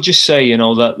 Yeah, I would just say,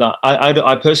 that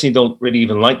I personally don't really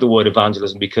even like the word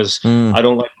evangelism, because I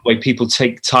don't like the way people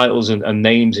take titles and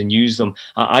names and use them.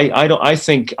 I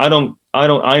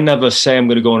never say I'm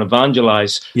going to go and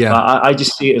evangelize. Yeah. I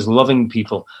just see it as loving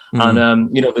people. And,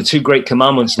 the two great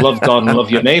commandments, love God and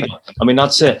love your neighbor. I mean,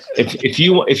 that's it.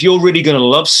 If you're really going to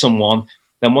love someone,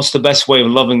 then what's the best way of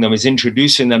loving them is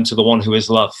introducing them to the one who is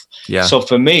love. Yeah. So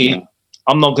for me,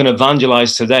 I'm not going to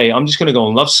evangelize today. I'm just going to go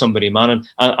and love somebody, man.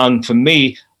 And for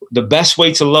me, the best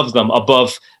way to love them,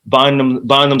 above buying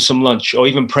them some lunch or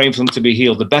even praying for them to be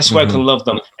healed, the best way I can love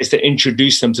them is to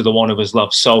introduce them to the one who is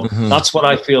love. So that's what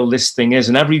I feel this thing is.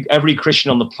 And every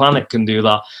Christian on the planet can do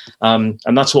that. And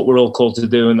that's what we're all called to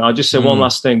do. And I'll just say one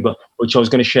last thing, which I was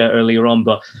going to share earlier on.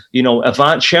 But,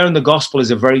 sharing the gospel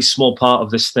is a very small part of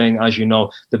this thing, as you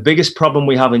know. The biggest problem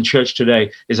we have in church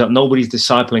today is that nobody's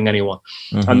discipling anyone.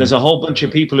 And there's a whole bunch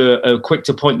of people who are quick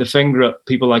to point the finger at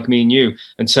people like me and you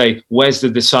and say, where's the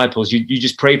disciples? You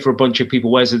just prayed for a bunch of people.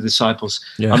 Where's the disciples?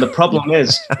 Yeah. And the problem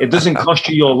is, it doesn't cost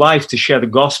you your life to share the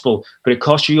gospel, but it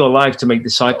costs you your life to make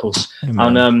disciples.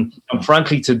 And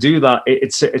frankly, to do that,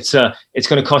 it's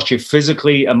going to cost you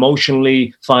physically,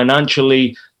 emotionally,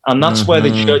 financially, And that's where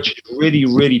the church is really,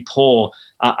 really poor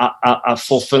at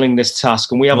fulfilling this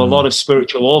task. And we have a lot of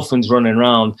spiritual orphans running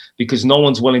around because no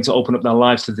one's willing to open up their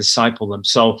lives to disciple them.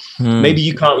 So maybe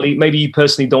you can't lead, maybe you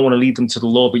personally don't want to lead them to the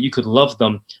Lord, but you could love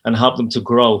them and help them to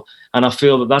grow. And I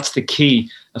feel that that's the key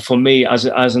for me as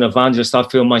an evangelist. I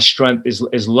feel my strength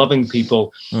is loving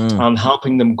people and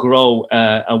helping them grow.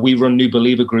 And we run new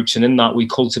believer groups. And in that, we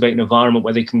cultivate an environment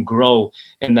where they can grow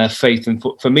in their faith. And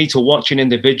for me to watch an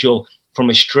individual from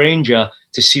a stranger,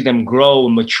 to see them grow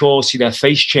and mature, see their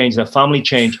face change, their family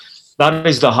change, that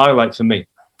is the highlight for me.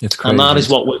 It's crazy. And that is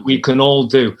what we can all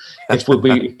do if we'll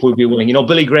be willing. You know,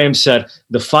 Billy Graham said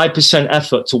the 5%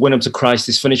 effort to win them to Christ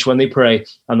is finished when they pray,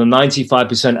 and the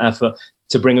 95% effort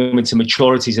to bring them into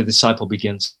maturity as a disciple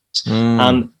begins.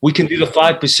 And we can do the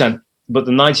 5%, but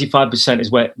the 95% is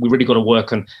where we really got to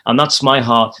work on. And that's my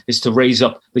heart, is to raise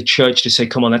up the church to say,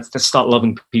 come on, let's start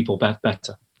loving people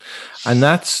better. And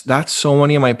that's so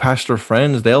many of my pastor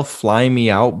friends. They'll fly me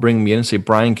out, bring me in and say,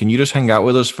 Brian, can you just hang out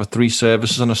with us for 3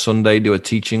 services on a Sunday, do a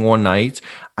teaching one night?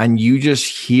 And you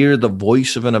just hear the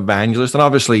voice of an evangelist. And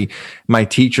obviously my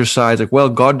teacher side is like, well,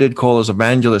 God did call us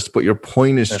evangelists, but your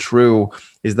point is true,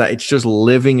 is that it's just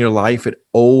living your life. It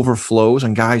overflows.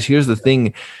 And guys, here's the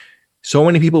thing. So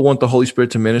many people want the Holy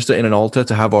Spirit to minister in an altar,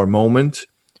 to have our moment,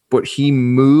 but he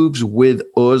moves with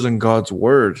us and God's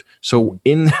word. So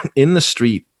in the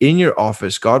street, in your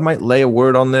office, God might lay a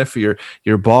word on there for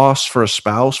your boss, for a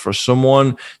spouse, for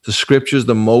someone. The scripture is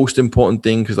the most important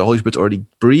thing because the Holy Spirit's already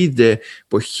breathed it,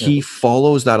 but he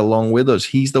follows that along with us.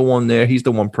 He's the one there. He's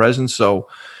the one present. So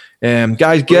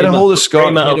guys, get a hold of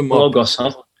Scott. Hit him up. Logos,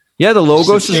 huh? Yeah, the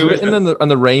Logos is written and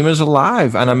the Rhema is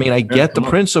alive. And I mean, I get the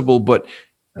principle, but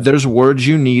there's words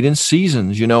you need in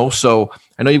seasons, you know. So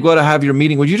I know you've got to have your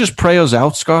meeting. Would you just pray us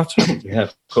out, Scott? Yeah,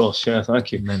 of course. Yeah,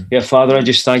 thank you. Amen. Yeah, Father, I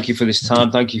just thank you for this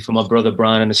time. Thank you for my brother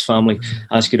Brian and his family.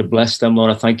 I ask you to bless them,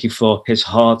 Lord. I thank you for his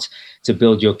heart to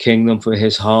build your kingdom, for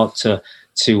his heart to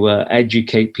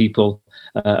educate people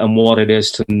and what it is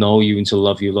to know you and to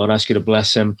love you, Lord. I ask you to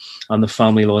bless him and the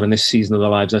family, Lord, in this season of their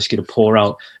lives. I ask you to pour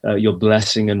out your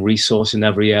blessing and resource in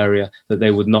every area, that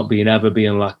they would not ever be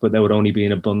in lack, but they would only be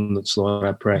in abundance, Lord,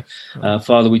 I pray.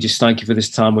 Father, we just thank you for this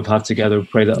time we've had together. We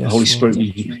pray that the Holy Spirit,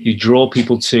 you draw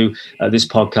people to this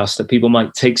podcast, that people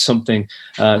might take something,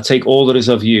 take all that is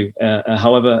of you,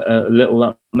 however little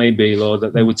that may be, Lord,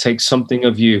 that they would take something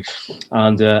of you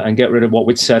and get rid of what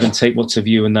we'd said and take what's of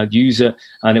you, and that use it,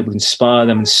 and it would inspire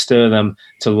them and stir them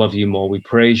to love you more. We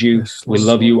praise you. We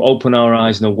love you. Open our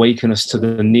eyes and awaken us to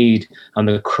the need and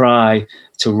the cry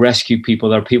to rescue people.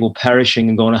 There are people perishing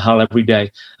and going to hell every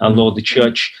day. And Lord, the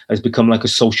church has become like a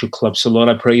social club. So Lord,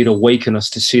 I pray you to awaken us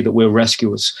to see that we're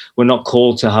rescuers. We're not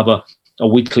called to have a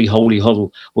weekly holy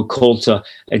huddle. We're called to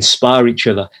inspire each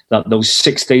other, that those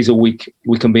 6 days a week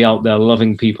we can be out there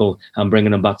loving people and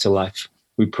bringing them back to life.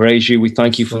 We praise you. We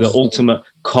thank you for the ultimate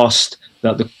cost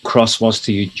that the cross was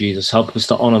to you, Jesus. Help us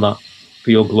to honor that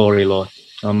for your glory, Lord.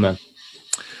 Amen.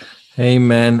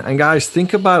 Amen. And guys,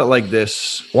 think about it like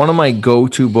this. One of my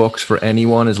go-to books for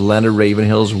anyone is Leonard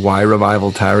Ravenhill's Why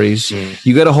Revival Tarries.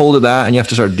 You get a hold of that and you have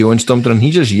to start doing something, and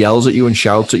he just yells at you and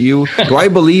shouts at you. Do I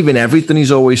believe in everything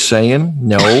he's always saying?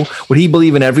 No. Would he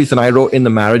believe in everything I wrote in the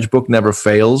marriage book? Never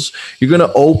fails. You're going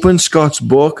to open Scott's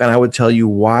book and I would tell you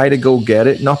why to go get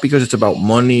it. Not because it's about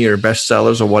money or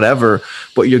bestsellers or whatever,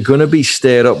 but you're going to be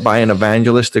stirred up by an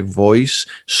evangelistic voice.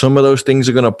 Some of those things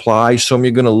are going to apply. Some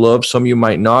you're going to love. Some you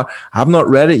might not. I've not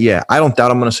read it yet. I don't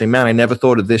doubt I'm going to say, man, I never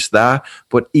thought of this, that.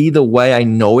 But either way, I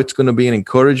know it's going to be an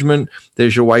encouragement.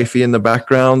 There's your wifey in the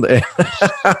background.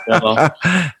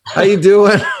 How you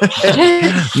doing?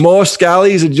 More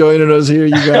Scallies are joining us here,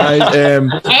 you guys.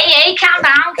 Hey, calm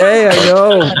down. Hey, I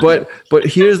know. But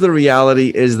here's the reality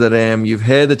is that you've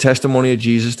heard the testimony of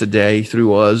Jesus today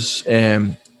through us.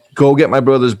 Go get my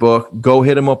brother's book. Go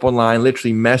hit him up online.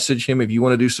 Literally message him if you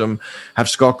want to have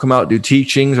Scott come out, do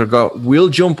teachings, we'll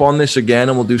jump on this again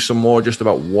and we'll do some more just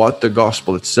about what the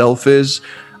gospel itself is.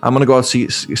 I'm going to go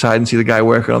outside and see the guy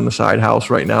working on the side house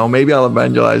right now. Maybe I'll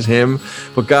evangelize him.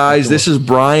 But guys, this is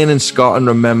Brian and Scott. And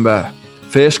remember,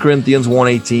 1 Corinthians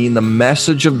 1:18, the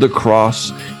message of the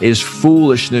cross is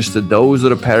foolishness to those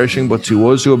that are perishing, but to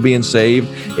us who are being saved,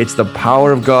 it's the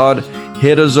power of God.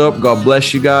 Hit us up. God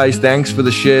bless you guys. Thanks for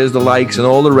the shares, the likes, and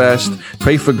all the rest.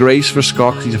 Pray for grace for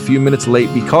Scott because he's a few minutes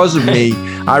late because of me.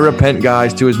 I repent,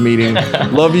 guys, to his meeting.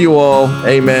 Love you all.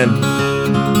 Amen.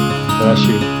 Bless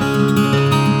you.